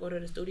boyfriend want to go to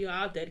the studio,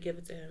 I'll dead give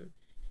it to him.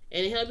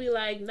 And he'll be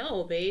like,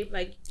 no, babe,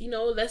 like, you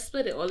know, let's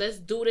split it or let's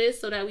do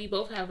this so that we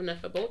both have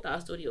enough for both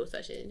our studio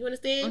sessions. You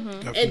understand?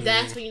 And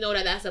that's when you know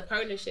that that's a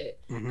partnership.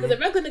 Because a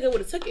regular nigga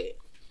would have took it.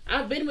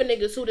 I've been with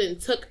niggas who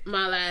didn't took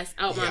my last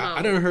out my mouth.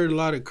 I done heard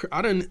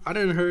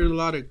a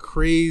lot of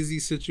crazy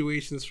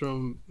situations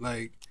from,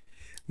 like,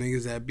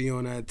 niggas that be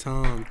on that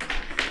time.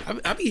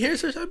 I be hearing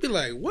such. I be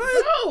like,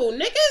 what? Bro,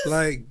 niggas.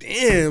 Like,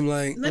 damn.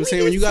 Like, I'm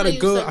saying, when you got a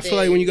good, I feel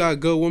like when you got a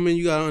good woman,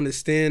 you gotta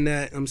understand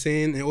that. I'm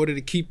saying, in order to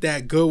keep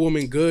that good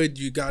woman good,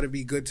 you gotta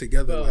be good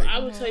together. Bro, like, I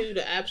will tell you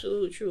the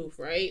absolute truth,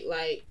 right?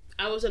 Like,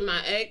 I was with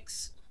my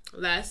ex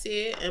last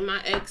year, and my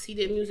ex, he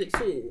did music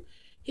too.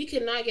 He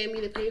could not get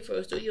me to pay for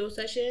a studio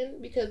session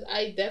because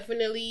I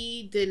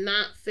definitely did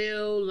not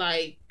feel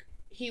like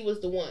he was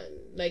the one.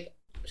 Like,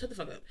 shut the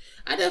fuck up.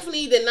 I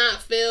definitely did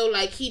not feel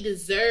like he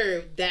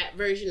deserved that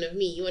version of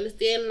me. You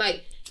understand?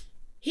 Like,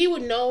 he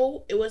would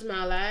know it was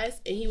my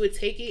last and he would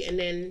take it and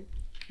then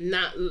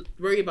not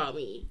worry about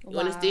me. You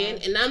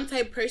understand? And I'm the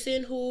type of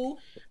person who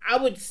I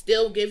would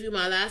still give you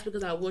my last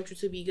because I want you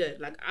to be good.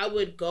 Like, I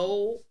would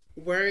go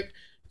work,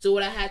 do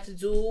what I had to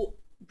do,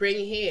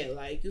 bring here.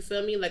 Like, you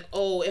feel me? Like,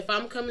 oh, if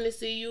I'm coming to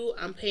see you,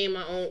 I'm paying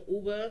my own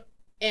Uber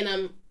and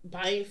I'm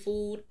buying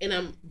food and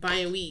I'm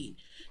buying weed.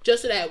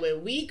 Just so that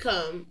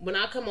when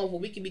I come over,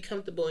 we can be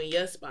comfortable in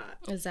your spot.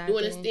 Exactly. You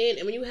understand?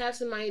 And when you have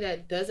somebody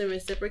that doesn't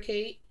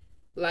reciprocate,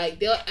 like,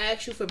 they'll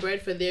ask you for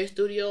bread for their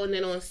studio, and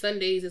then on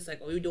Sundays, it's like,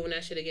 oh, you doing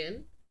that shit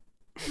again?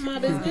 My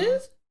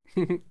business?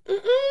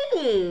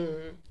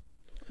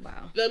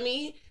 Wow. Feel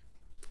me?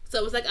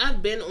 So it's like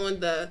I've been on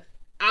the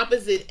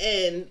opposite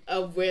end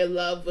of where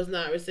love was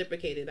not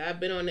reciprocated. I've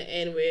been on the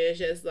end where it's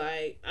just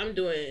like, I'm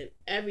doing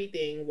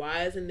everything.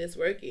 Why isn't this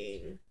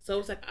working? So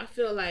it's like, I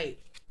feel like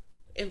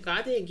if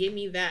God didn't give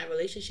me that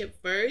relationship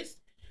first,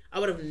 I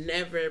would have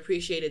never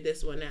appreciated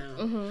this one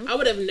now. I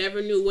would have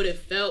never knew what it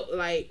felt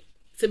like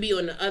to be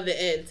on the other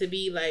end, to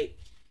be like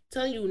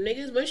telling you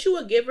niggas, once you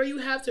a giver, you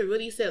have to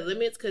really set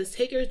limits, because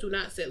takers do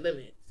not set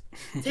limits.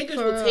 Takers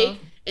will take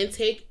and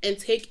take and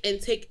take and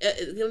take,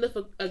 lift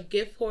a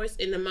gift horse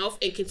in the mouth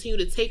and continue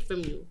to take from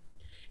you.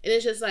 And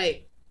it's just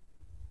like,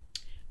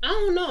 I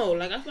don't know,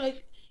 like, I feel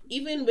like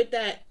even with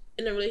that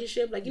in a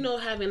relationship, like, you know,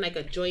 having like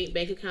a joint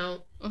bank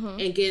account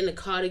and getting a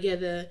car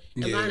together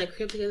and buying a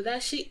crib together,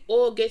 that shit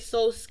all gets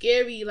so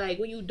scary, like,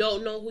 when you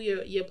don't know who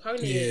your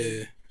partner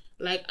is.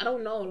 Like, I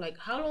don't know, like,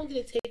 how long did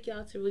it take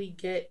y'all to really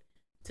get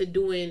to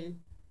doing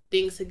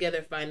things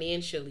together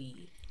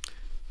financially?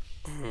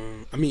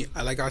 I mean,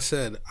 like I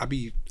said, I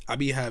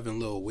be having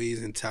little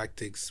ways and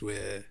tactics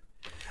where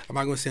I'm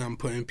not gonna say I'm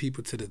putting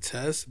people to the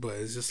test, but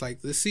it's just like,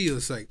 let's see,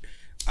 it's like,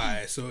 all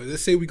right, so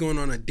let's say we going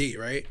on a date,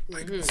 right?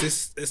 Like,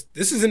 this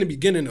is in the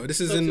beginning though. This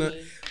is in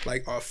the,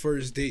 like, our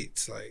first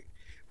dates. Like,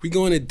 we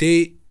go on a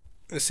date.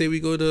 Let's say we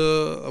go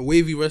to a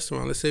wavy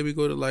restaurant. Let's say we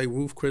go to like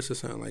Roof Chris or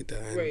something like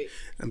that. And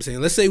I'm saying,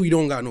 let's say we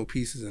don't got no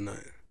pieces or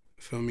nothing.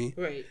 Feel me?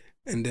 Right.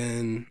 And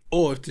then,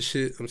 or if the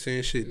shit, I'm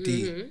saying shit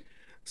deep.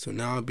 So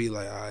now I'd be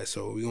like, all right,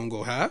 so we gonna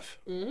go half?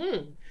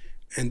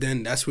 And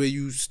then that's where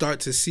you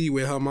start to see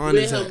where her mind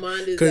is at.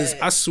 Because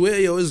I swear,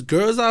 yo, there's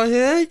girls out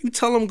here, you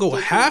tell them go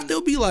half, they'll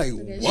be like,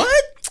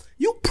 what?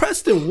 You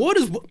Preston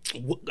Waters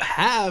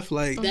half?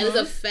 Like, that is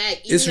a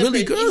fact. It's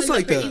really girls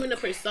like that. Even the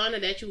persona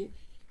that you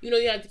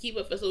have to keep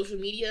up for social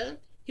media,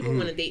 people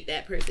want to date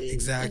that person.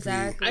 Exactly.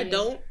 I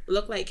don't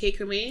look like K.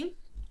 Cremain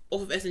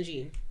off of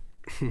S&G.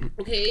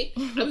 Okay?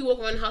 I be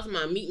walking around the house with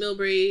my meat meal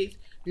braids,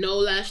 no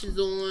lashes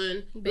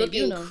on,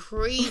 looking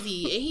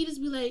crazy. And he just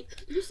be like,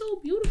 you're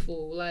so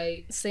beautiful.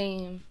 Like,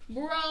 same.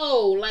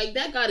 Bro, like,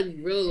 that gotta be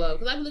real love.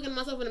 Because I be looking at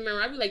myself in the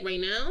mirror, I be like, right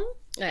now?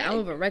 Like, I don't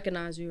even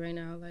recognize you right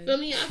now. Like, feel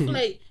me? I feel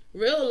like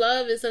real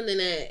love is something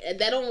that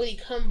don't really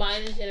come by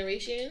in this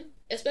generation,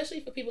 especially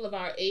for people of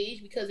our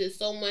age, because there's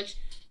so much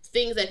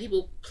things that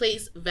people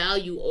place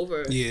value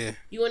over. Yeah.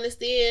 You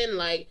understand?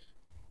 Like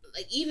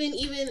even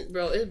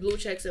bro, it's blue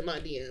checks in my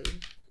DM.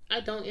 I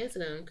don't answer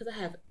them because I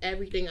have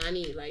everything I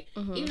need. Like,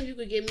 even if you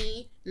could give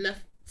me enough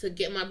to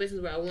get my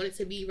business where I want it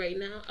to be right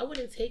now, I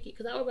wouldn't take it,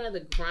 because I would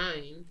rather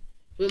grind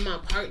with my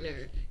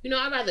partner. You know,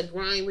 I'd rather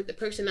grind with the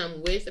person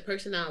I'm with, the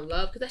person I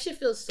love, because that shit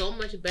feels so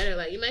much better.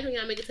 Like, imagine when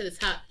y'all make it to the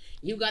top,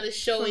 you got a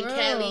show in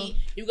Cali,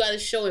 you got a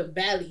show in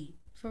Bali.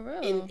 For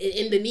real. In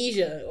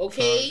Indonesia,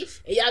 okay?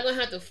 And y'all gonna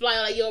have to fly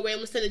like, yo, Ray, I'm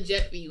gonna send a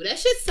jet for you. That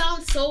shit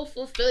sounds so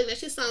fulfilling. That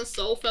shit sounds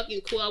so fucking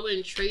cool. I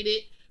wouldn't trade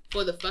it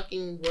for the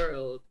fucking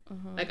world.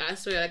 Like, I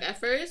swear, like, at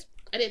first,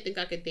 I didn't think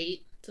I could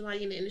date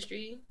somebody in the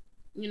industry.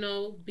 You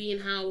know, being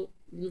how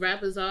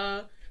rappers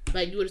are.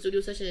 Like, do a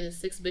studio session and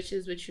 6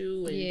 bitches with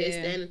you and this,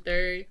 that, and the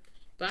third.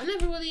 But I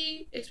never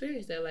really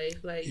experienced that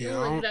life. Like, yeah,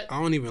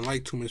 I don't even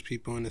like too much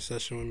people in the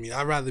session with me.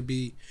 I'd rather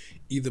be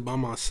either by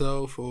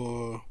myself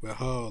or with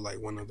her, or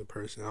like one other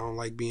person. I don't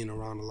like being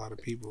around a lot of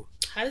people.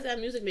 How does that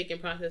music making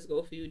process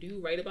go for you? Do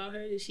you write about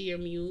her? Is she your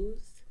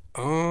muse?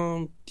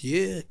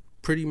 Yeah,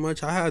 pretty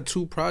much. I had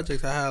 2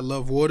 projects. I had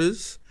Love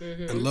Waters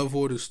and Love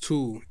Waters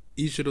 2.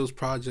 Each of those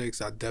projects,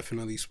 I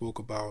definitely spoke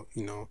about,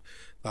 you know,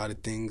 a lot of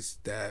things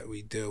that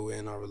we deal with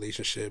in our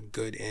relationship,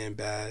 good and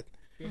bad.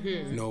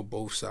 You know,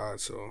 both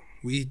sides. So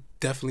we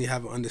definitely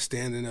have an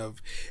understanding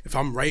of, if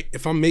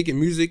I'm making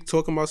music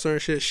talking about certain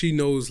shit, she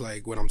knows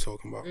like what I'm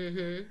talking about.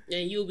 And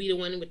you'll be the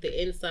one with the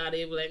inside.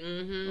 They'll be like,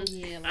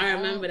 yeah, like, I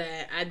remember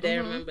that. I did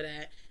remember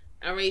that.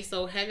 All right,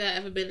 so have y'all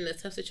ever been in a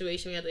tough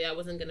situation where y'all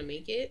wasn't gonna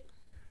make it?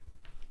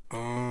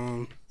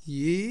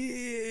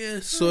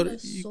 Yeah, sort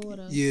of.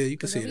 Yeah, you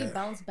can say that.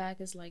 Bounce back,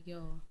 it's like,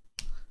 yo.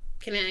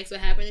 Can I ask what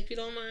happened if you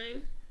don't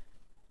mind?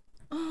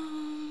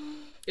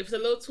 If it's a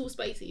little too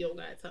spicy, you don't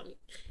gotta tell me.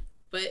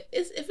 But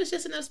if it's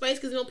just enough spice,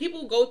 because, you know,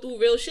 people go through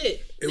real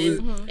shit.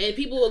 And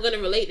people are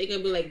gonna relate. They're gonna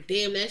be like,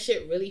 damn, that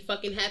shit really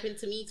fucking happened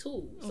to me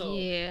too. So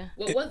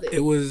what was it?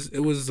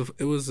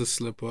 It was a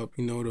slip up,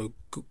 you know, the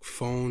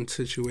phone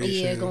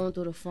situation. Yeah, going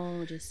through the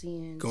phone, just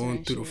seeing.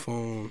 Going through the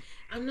phone.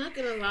 I'm not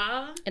gonna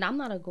lie. And I'm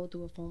not a go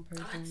through a phone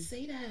person. I'd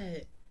say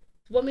that.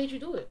 What made you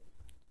do it?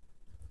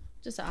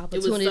 Just an It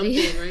was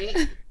opportunity. something,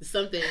 right?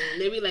 Something.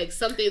 Maybe like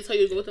something told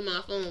you to go through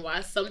my phone. Why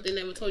something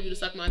never told you to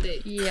suck my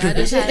dick? Yeah, I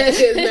just that had.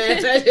 shit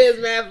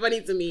is mad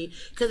funny to me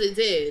because it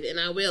did, and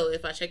I will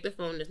if I check the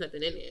phone. There's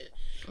nothing in there.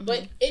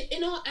 But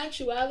in all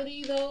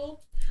actuality, though,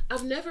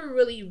 I've never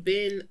really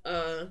been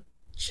a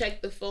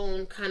check the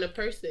phone kind of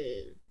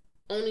person.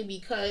 Only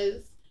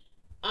because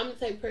I'm the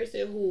type of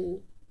person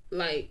who,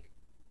 like,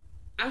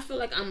 I feel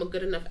like I'm a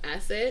good enough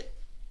asset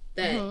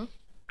that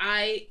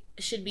I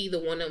should be the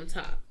one on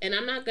top. And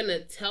I'm not going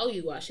to tell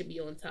you I should be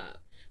on top.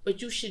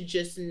 But you should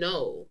just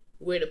know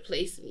where to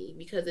place me.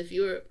 Because if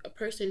you're a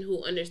person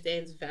who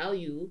understands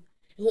value,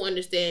 who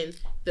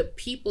understands the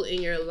people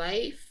in your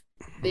life,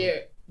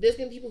 there's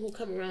going to be people who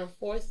come around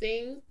for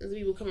things, and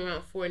people who come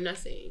around for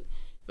nothing.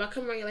 If I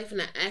come around your life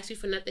and I ask you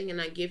for nothing and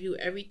I give you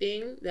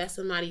everything, that's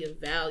somebody of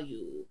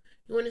value.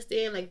 You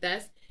understand? Like,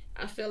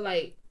 I feel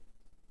like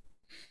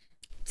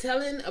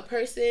telling a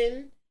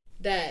person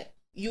that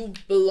you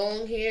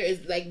belong here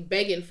is like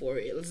begging for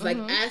it. It's like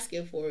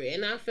asking for it.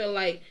 And I feel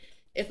like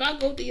if I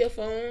go through your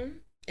phone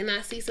and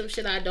I see some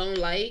shit I don't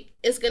like,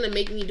 it's going to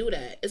make me do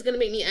that. It's going to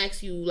make me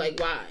ask you, like,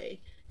 why?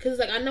 Because,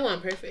 like, I know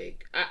I'm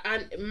perfect.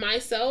 I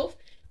myself,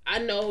 I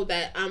know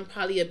that I'm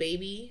probably a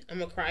baby.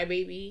 I'm a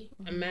crybaby.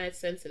 I'm mad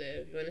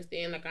sensitive. You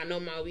understand? Like, I know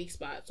my weak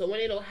spot. So when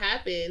it'll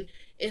happen,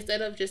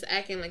 instead of just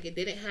acting like it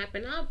didn't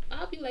happen,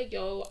 I'll be like,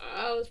 yo,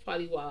 I was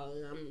probably wild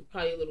and I'm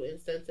probably a little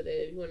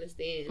insensitive. You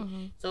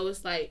understand? So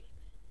it's like,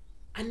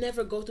 I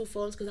never go through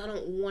phones because I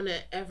don't want to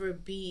ever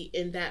be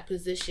in that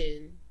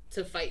position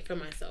to fight for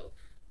myself.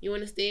 You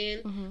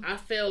understand? I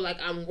feel like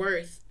I'm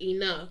worth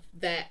enough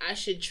that I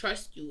should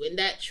trust you, and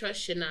that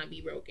trust should not be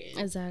broken.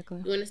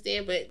 Exactly. You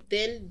understand? But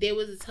then there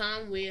was a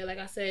time where, like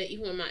I said,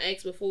 even with my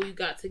ex, before we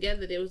got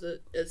together, there was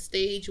a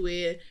stage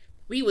where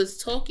we was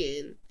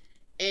talking,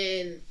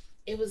 and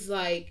it was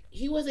like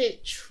he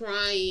wasn't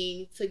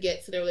trying to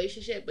get to the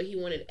relationship, but he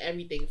wanted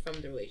everything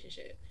from the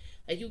relationship.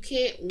 Like, you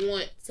can't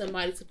want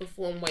somebody to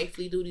perform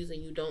wifely duties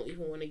and you don't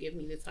even want to give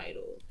me the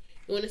title.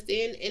 You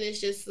understand? And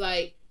it's just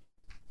like,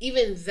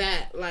 even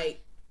that,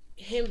 like,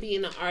 him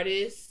being an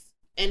artist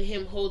and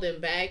him holding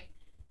back,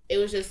 it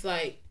was just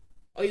like,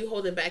 are you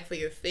holding back for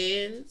your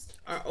fans?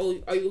 Or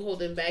are you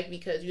holding back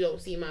because you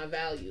don't see my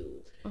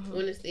value? You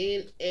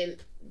understand? And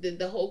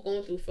the whole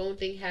going through phone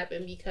thing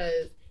happened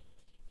because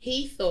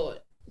he thought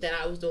that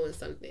I was doing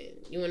something.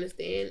 You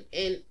understand?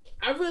 And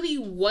I really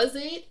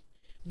wasn't.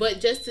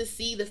 But just to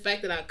see the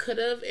fact that I could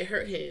have, it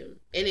hurt him.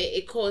 And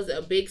it caused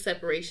a big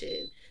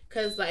separation.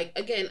 Because, like,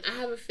 again, I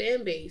have a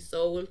fan base.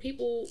 So when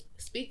people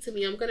speak to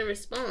me, I'm going to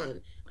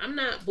respond. I'm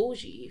not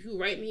bougie. If you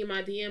write me in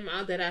my DM,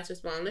 I'll deadass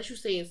respond. Unless you're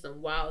saying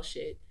some wild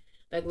shit.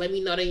 Like, let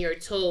me nut on your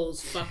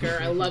toes,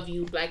 fucker. I love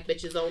you, black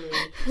bitches only.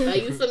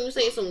 Like, you feel me? You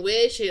saying some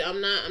weird shit,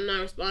 I'm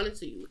not responding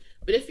to you.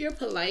 But if you're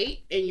polite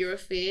and you're a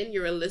fan,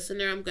 you're a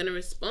listener, I'm going to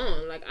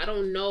respond. Like, I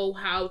don't know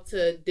how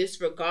to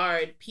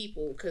disregard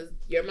people because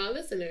you're my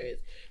listeners.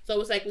 So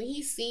it's like when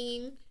he's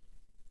seen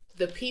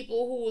the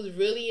people who was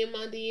really in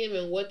my DM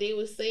and what they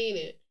was saying,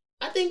 it,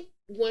 I think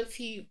once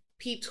he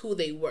peeped who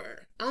they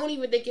were, I don't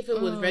even think if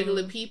it was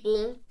regular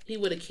people, he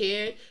would have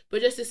cared.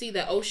 But just to see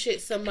that, oh shit,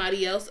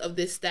 somebody else of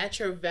this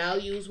stature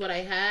values what I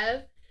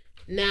have,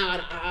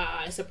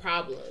 now it's a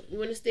problem.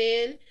 You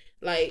understand?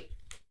 Like,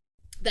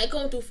 that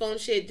going through phone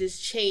shit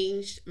just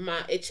changed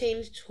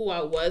who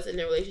I was in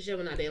the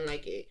relationship, and I didn't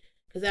like it.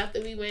 Because after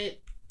we went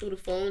through the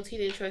phones, he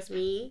didn't trust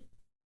me,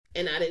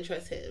 and I didn't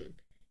trust him.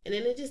 And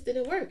then it just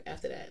didn't work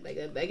after that. Like,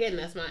 again,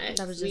 that's my ex.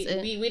 That was just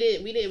it. We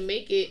didn't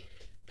make it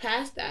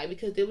past that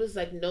because there was,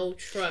 like, no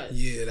trust.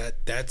 Yeah,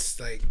 that's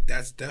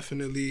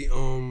definitely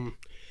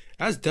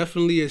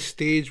a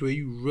stage where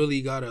you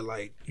really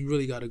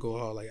gotta go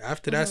hard. Like,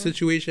 after that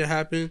situation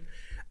happened,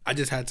 I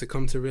just had to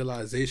come to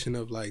realization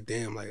of, like,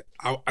 damn, like,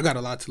 I got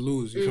a lot to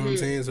lose. You feel what I'm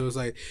saying? So it's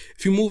like,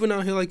 if you're moving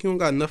out here like you don't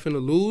got nothing to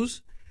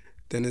lose,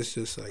 then it's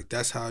just like,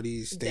 that's how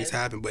these things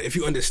happen. But if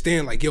you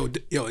understand, like, yo,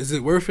 is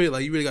it worth it?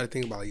 Like, you really got to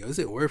think about, like, yo, is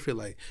it worth it?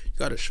 Like, you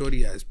got a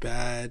shorty that's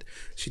bad.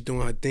 She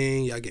doing her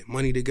thing. Y'all get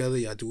money together.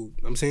 Y'all do,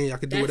 I'm saying, y'all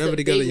could do whatever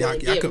together. Y'all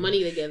get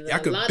money together.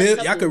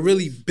 Y'all could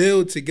really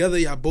build together.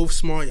 Y'all both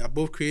smart. Y'all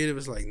both creative.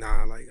 It's like,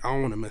 nah, like, I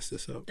don't want to mess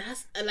this up.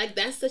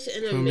 That's such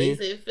an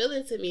amazing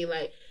feeling to me.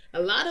 Like, a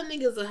lot of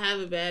niggas will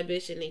have a bad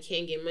bitch and they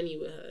can't get money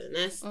with her. And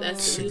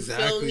that's you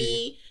feel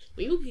me?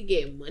 When you can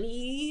get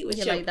money with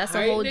your like, that's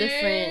partner, a whole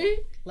different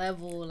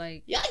level.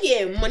 Like, y'all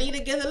get money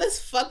together.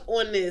 Let's fuck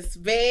on this,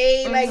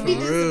 babe. Like, we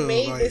just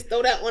made this.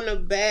 Throw that on the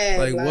bag.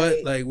 Like,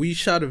 what? Like, we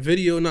shot a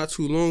video not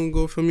too long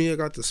ago for me. I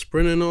got the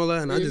Sprinter and all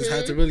that, and I just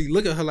had to really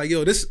look at her like,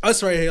 yo, this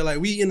us right here. Like,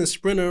 we in the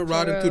Sprinter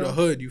riding through the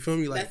hood. You feel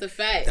me? Like, that's a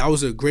fact. That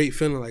was a great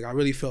feeling. Like, I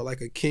really felt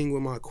like a king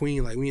with my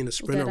queen. Like, we in the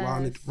Sprinter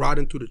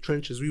riding through the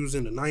trenches. We was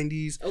in the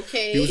 90s.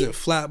 Okay. We was in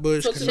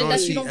Flatbush,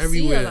 Canarsie, you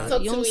everywhere.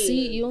 You don't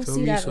see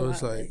that. So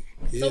it's like,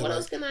 yeah, so what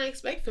else can I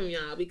expect from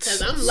y'all?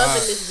 Because I'm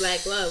loving this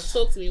black love.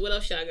 Talk to me. What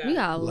else y'all got? We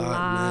got a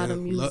lot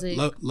of music.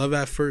 Love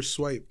at first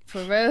swipe. For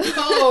real.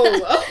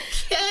 Oh,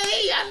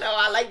 okay. I know.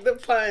 I like the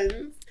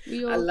puns.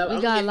 We got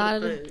a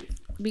lot of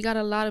We got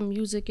a lot of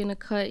music in the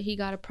cut. He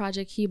got a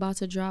project he about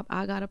to drop.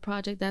 I got a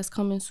project that's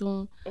coming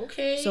soon.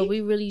 Okay. So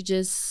we really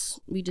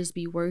just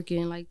be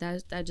working like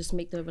that. That just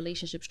make the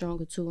relationship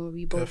stronger too, and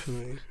we both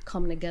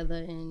come together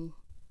and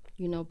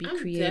be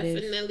creative. I'm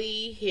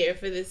definitely here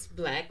for this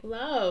black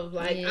love.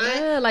 Like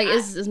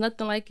it's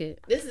nothing like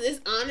it. This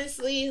is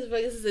honestly,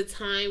 this is a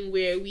time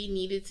where we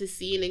needed to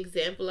see an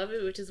example of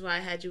it, which is why I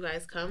had you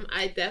guys come.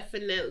 I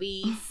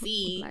definitely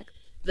see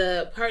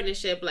the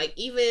partnership. Like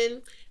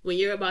even when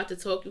you're about to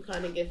talk, you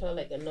kind of give her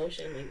like a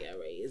notion, like, yeah,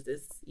 right, is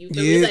this you?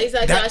 Yeah, it's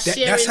like y'all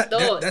sharing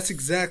thoughts. That's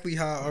exactly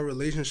how our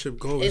relationship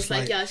goes. It's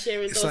like y'all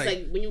sharing thoughts,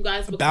 like when you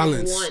guys become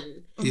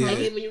one. Yeah. Like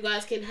when you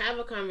guys can have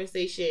a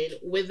conversation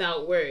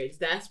without words,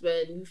 that's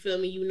when you feel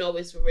me.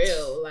 It's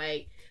real.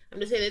 Like I'm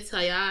just here to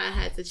tell y'all, I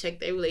had to check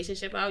their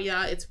relationship out,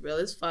 y'all. It's real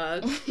as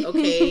fuck.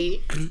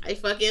 Okay, I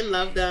fucking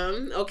love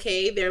them.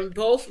 Okay, they're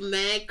both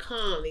mad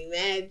calm, they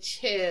mad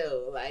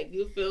chill. Like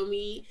you feel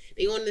me?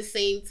 They on the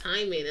same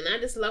timing, and I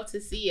just love to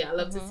see it. I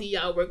love to see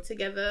y'all work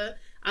together.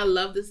 I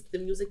love the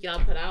music y'all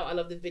put out. I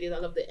love the videos. I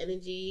love the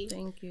energy.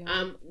 Thank you.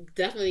 I'm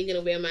definitely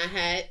gonna wear my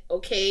hat.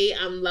 Okay,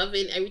 I'm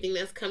loving everything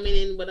that's coming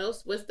in. What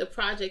else? What's the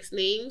project's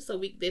name so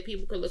that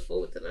people can look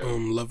forward to that?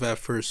 Love at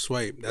First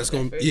Swipe. That's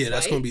gonna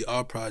be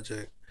our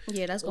project.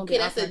 Yeah, that's gonna be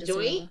our project. That's a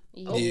joint.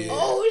 Yeah.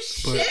 Oh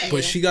shit!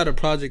 But she got a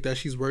project that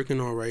she's working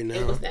on right now.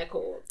 And what's that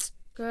called?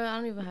 Girl, I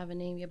don't even have a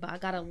name yet, but I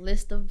got a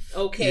list of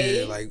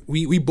Yeah, like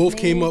we both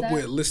came up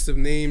with a list of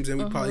names,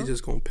 and we probably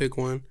just gonna pick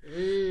one.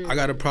 I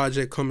got a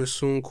project coming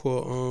soon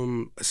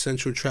called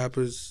Essential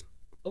Trappers.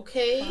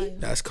 Okay,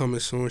 that's coming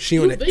soon. She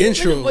on the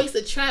intro. Been voice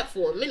the trap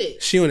for a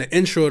minute. She on the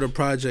intro of the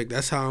project.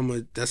 That's how I'm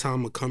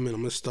gonna come in.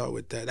 I'm gonna start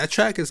with that. That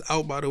track is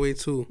out, by the way,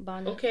 too.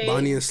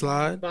 Bonnie and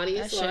Slide.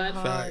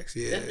 Facts.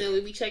 Yeah.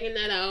 Definitely be checking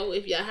that out.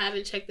 If y'all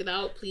haven't checked it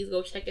out, please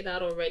go check it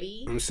out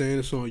already. I'm saying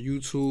it's on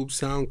YouTube,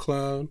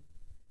 SoundCloud.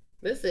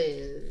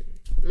 Listen,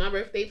 my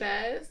birthday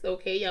passed.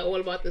 Okay, y'all all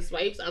about the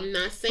swipes. I'm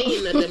not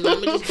saying nothing.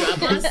 I'ma just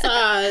drop my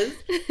size.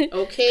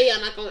 Okay,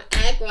 I'm not gonna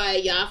act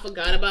like y'all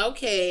forgot about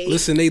K.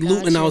 Listen, they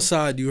looting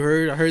outside. You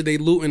heard? I heard they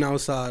looting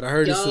outside. I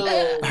heard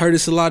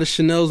it's a lot of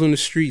Chanel's on the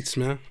streets,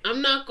 man.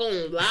 I'm not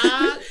gonna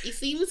lie. You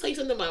see, let me tell you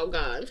something about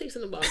God.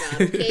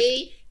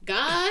 Okay.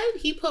 God,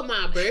 he put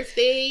my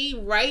birthday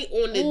right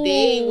on the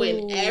day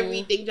when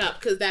everything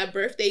dropped. Because that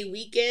birthday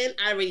weekend,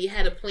 I already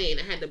had a plan.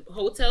 I had the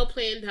hotel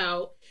planned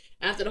out.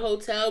 After the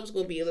hotel, it was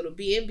going to be a little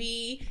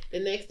B&B. The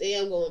next day,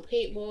 I'm going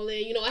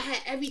paintballing. I had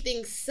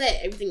everything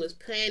set. Everything was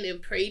planned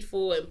and prayed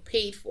for and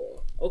paid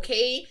for.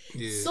 Okay?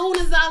 Yeah. Soon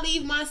as I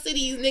leave my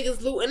city, these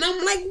niggas loot. And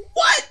I'm like,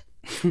 what?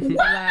 Why am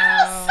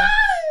I outside?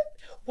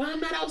 Why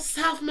am I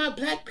outside for my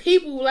black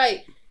people?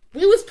 Like,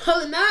 we was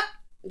pulling up.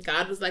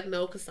 God was like,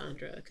 no,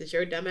 Cassandra, because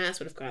your dumb ass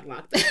would have got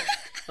locked up.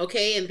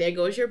 Okay, and there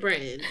goes your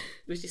brand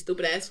with your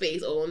stupid ass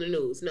face all on the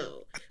news.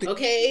 No,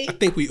 I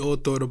think we all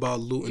thought about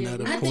looting at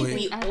a point. I think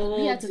we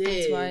all had to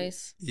think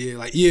twice. Yeah,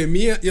 I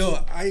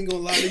ain't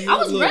gonna lie to you. I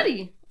was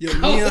ready. Yo,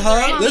 me and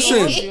her,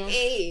 listen.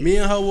 Me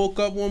and her woke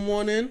up one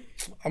morning.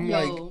 I'm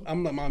like,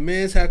 my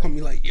man's had come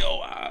me like,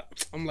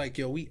 I'm like,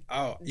 we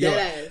out. Yo,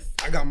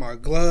 I got my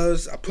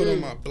gloves. I put on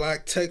my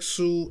black tech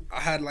suit.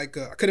 I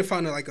couldn't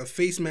find a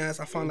face mask.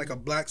 I found like a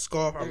black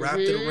scarf. I wrapped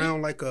it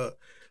around like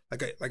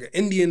an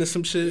Indian or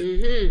some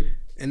shit.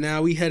 And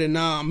now we headed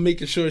I'm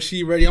making sure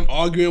she ready. I'm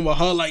arguing with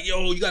her like,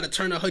 yo, you gotta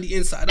turn the hoodie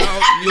inside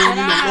out. You don't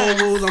need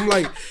the logos. I'm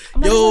like,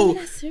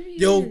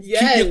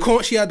 keep your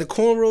corn. She had the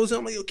cornrows.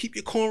 I'm like, yo, keep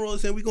your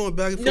cornrows and we going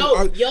back and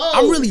forth.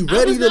 I'm really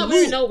ready to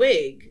wear no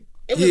wig.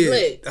 It was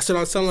lit. That's what I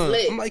was telling her.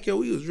 I'm like, yo,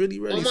 we was really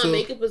ready. All my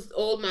makeup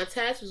all my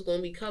tats was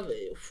gonna be covered.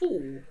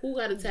 Who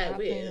got a tat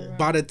where?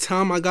 By the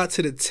time I got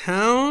to the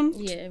town,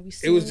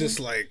 it was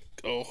just like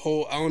a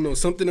whole, I don't know,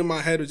 something in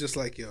my head was just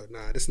like, yo,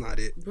 nah, that's not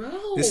it. Bro.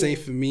 This ain't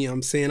for me.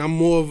 I'm saying I'm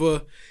more of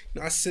a,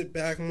 I sit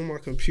back, I'm on my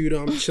computer,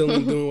 I'm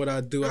chilling, doing what I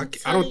do. I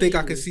don't think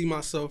I can see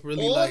myself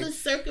really all like. All the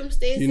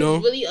circumstances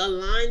really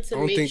aligned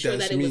to make sure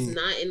that it was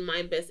not in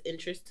my best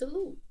interest to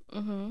loot.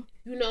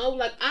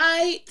 Like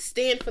I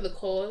stand for the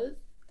cause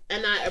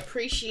and I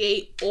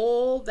appreciate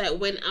all that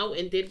went out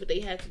and did what they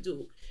had to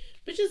do.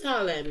 But just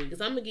holler at me, because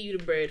I'm going to give you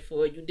the bread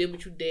for it. You did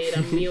what you did.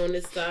 I'm me on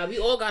this side. We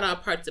all got our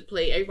part to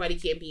play. Everybody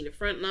can't be in the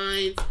front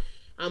lines.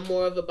 I'm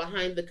more of a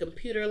behind the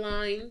computer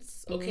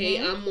lines.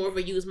 Okay? I'm more of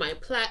a use my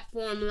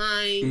platform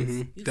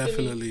lines.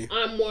 Definitely.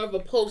 I'm more of a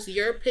post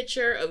your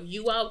picture of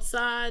you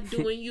outside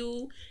doing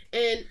you.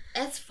 And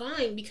that's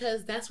fine,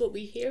 because that's what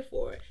we're here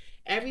for.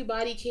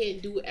 Everybody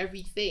can't do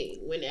everything.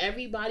 When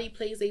everybody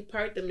plays a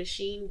part, the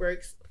machine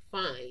works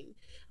fine.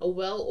 A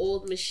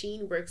well-oiled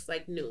machine works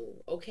like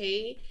new,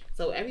 okay?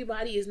 So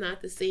everybody is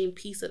not the same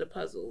piece of the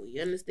puzzle.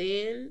 You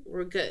understand?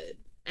 We're good.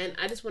 And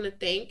I just want to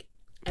thank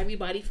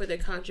everybody for their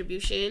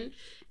contribution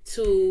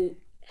to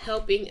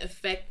helping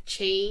affect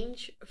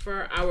change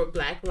for our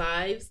Black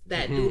lives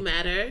that do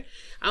matter.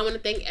 I want to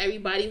thank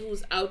everybody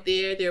who's out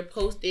there. They're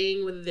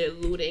posting, whether they're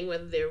looting,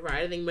 whether they're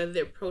rioting, whether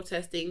they're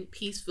protesting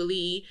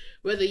peacefully,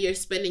 whether you're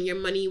spending your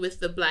money with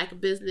the Black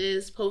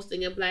business,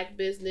 posting a Black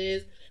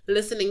business,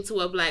 listening to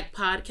a Black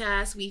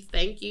podcast. We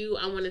thank you.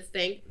 I want to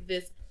thank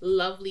this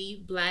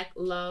lovely Black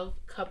love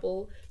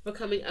couple for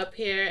coming up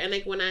here. And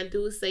like when I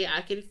do say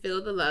I can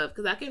feel the love,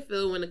 because I can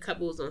feel when the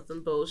couple's on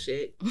some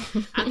bullshit.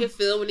 I can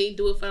feel when they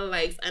do it for the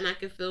likes, and I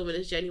can feel when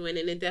it's genuine,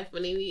 and it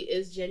definitely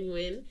is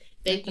genuine.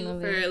 Thank you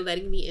for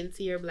letting me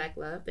into your Black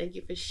love. Thank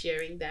you for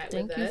sharing that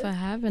with us. Thank you for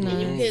having us.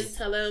 And you can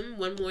tell them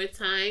one more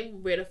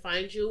time where to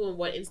find you and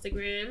what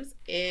Instagrams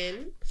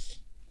and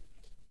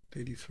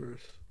ladies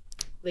first.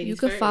 You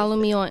can follow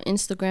me on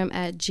Instagram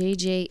at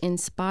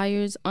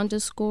JJ_Inspires_.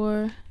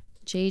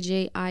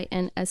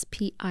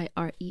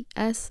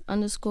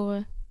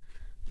 JJINSPIRES_.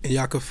 And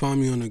y'all can find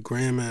me on the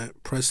gram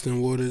at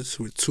Preston Waters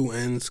with 2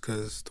 N's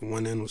because the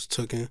 1 N was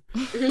tooken.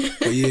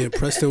 But yeah,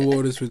 Preston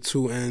Waters with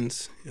 2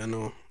 N's. You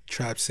know,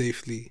 trap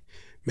safely,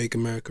 make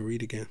America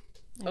read again.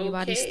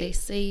 Everybody stay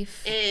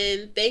safe.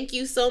 And thank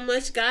you so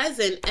much, guys.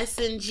 And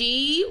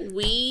SNG,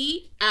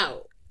 we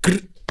out.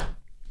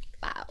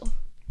 Wow.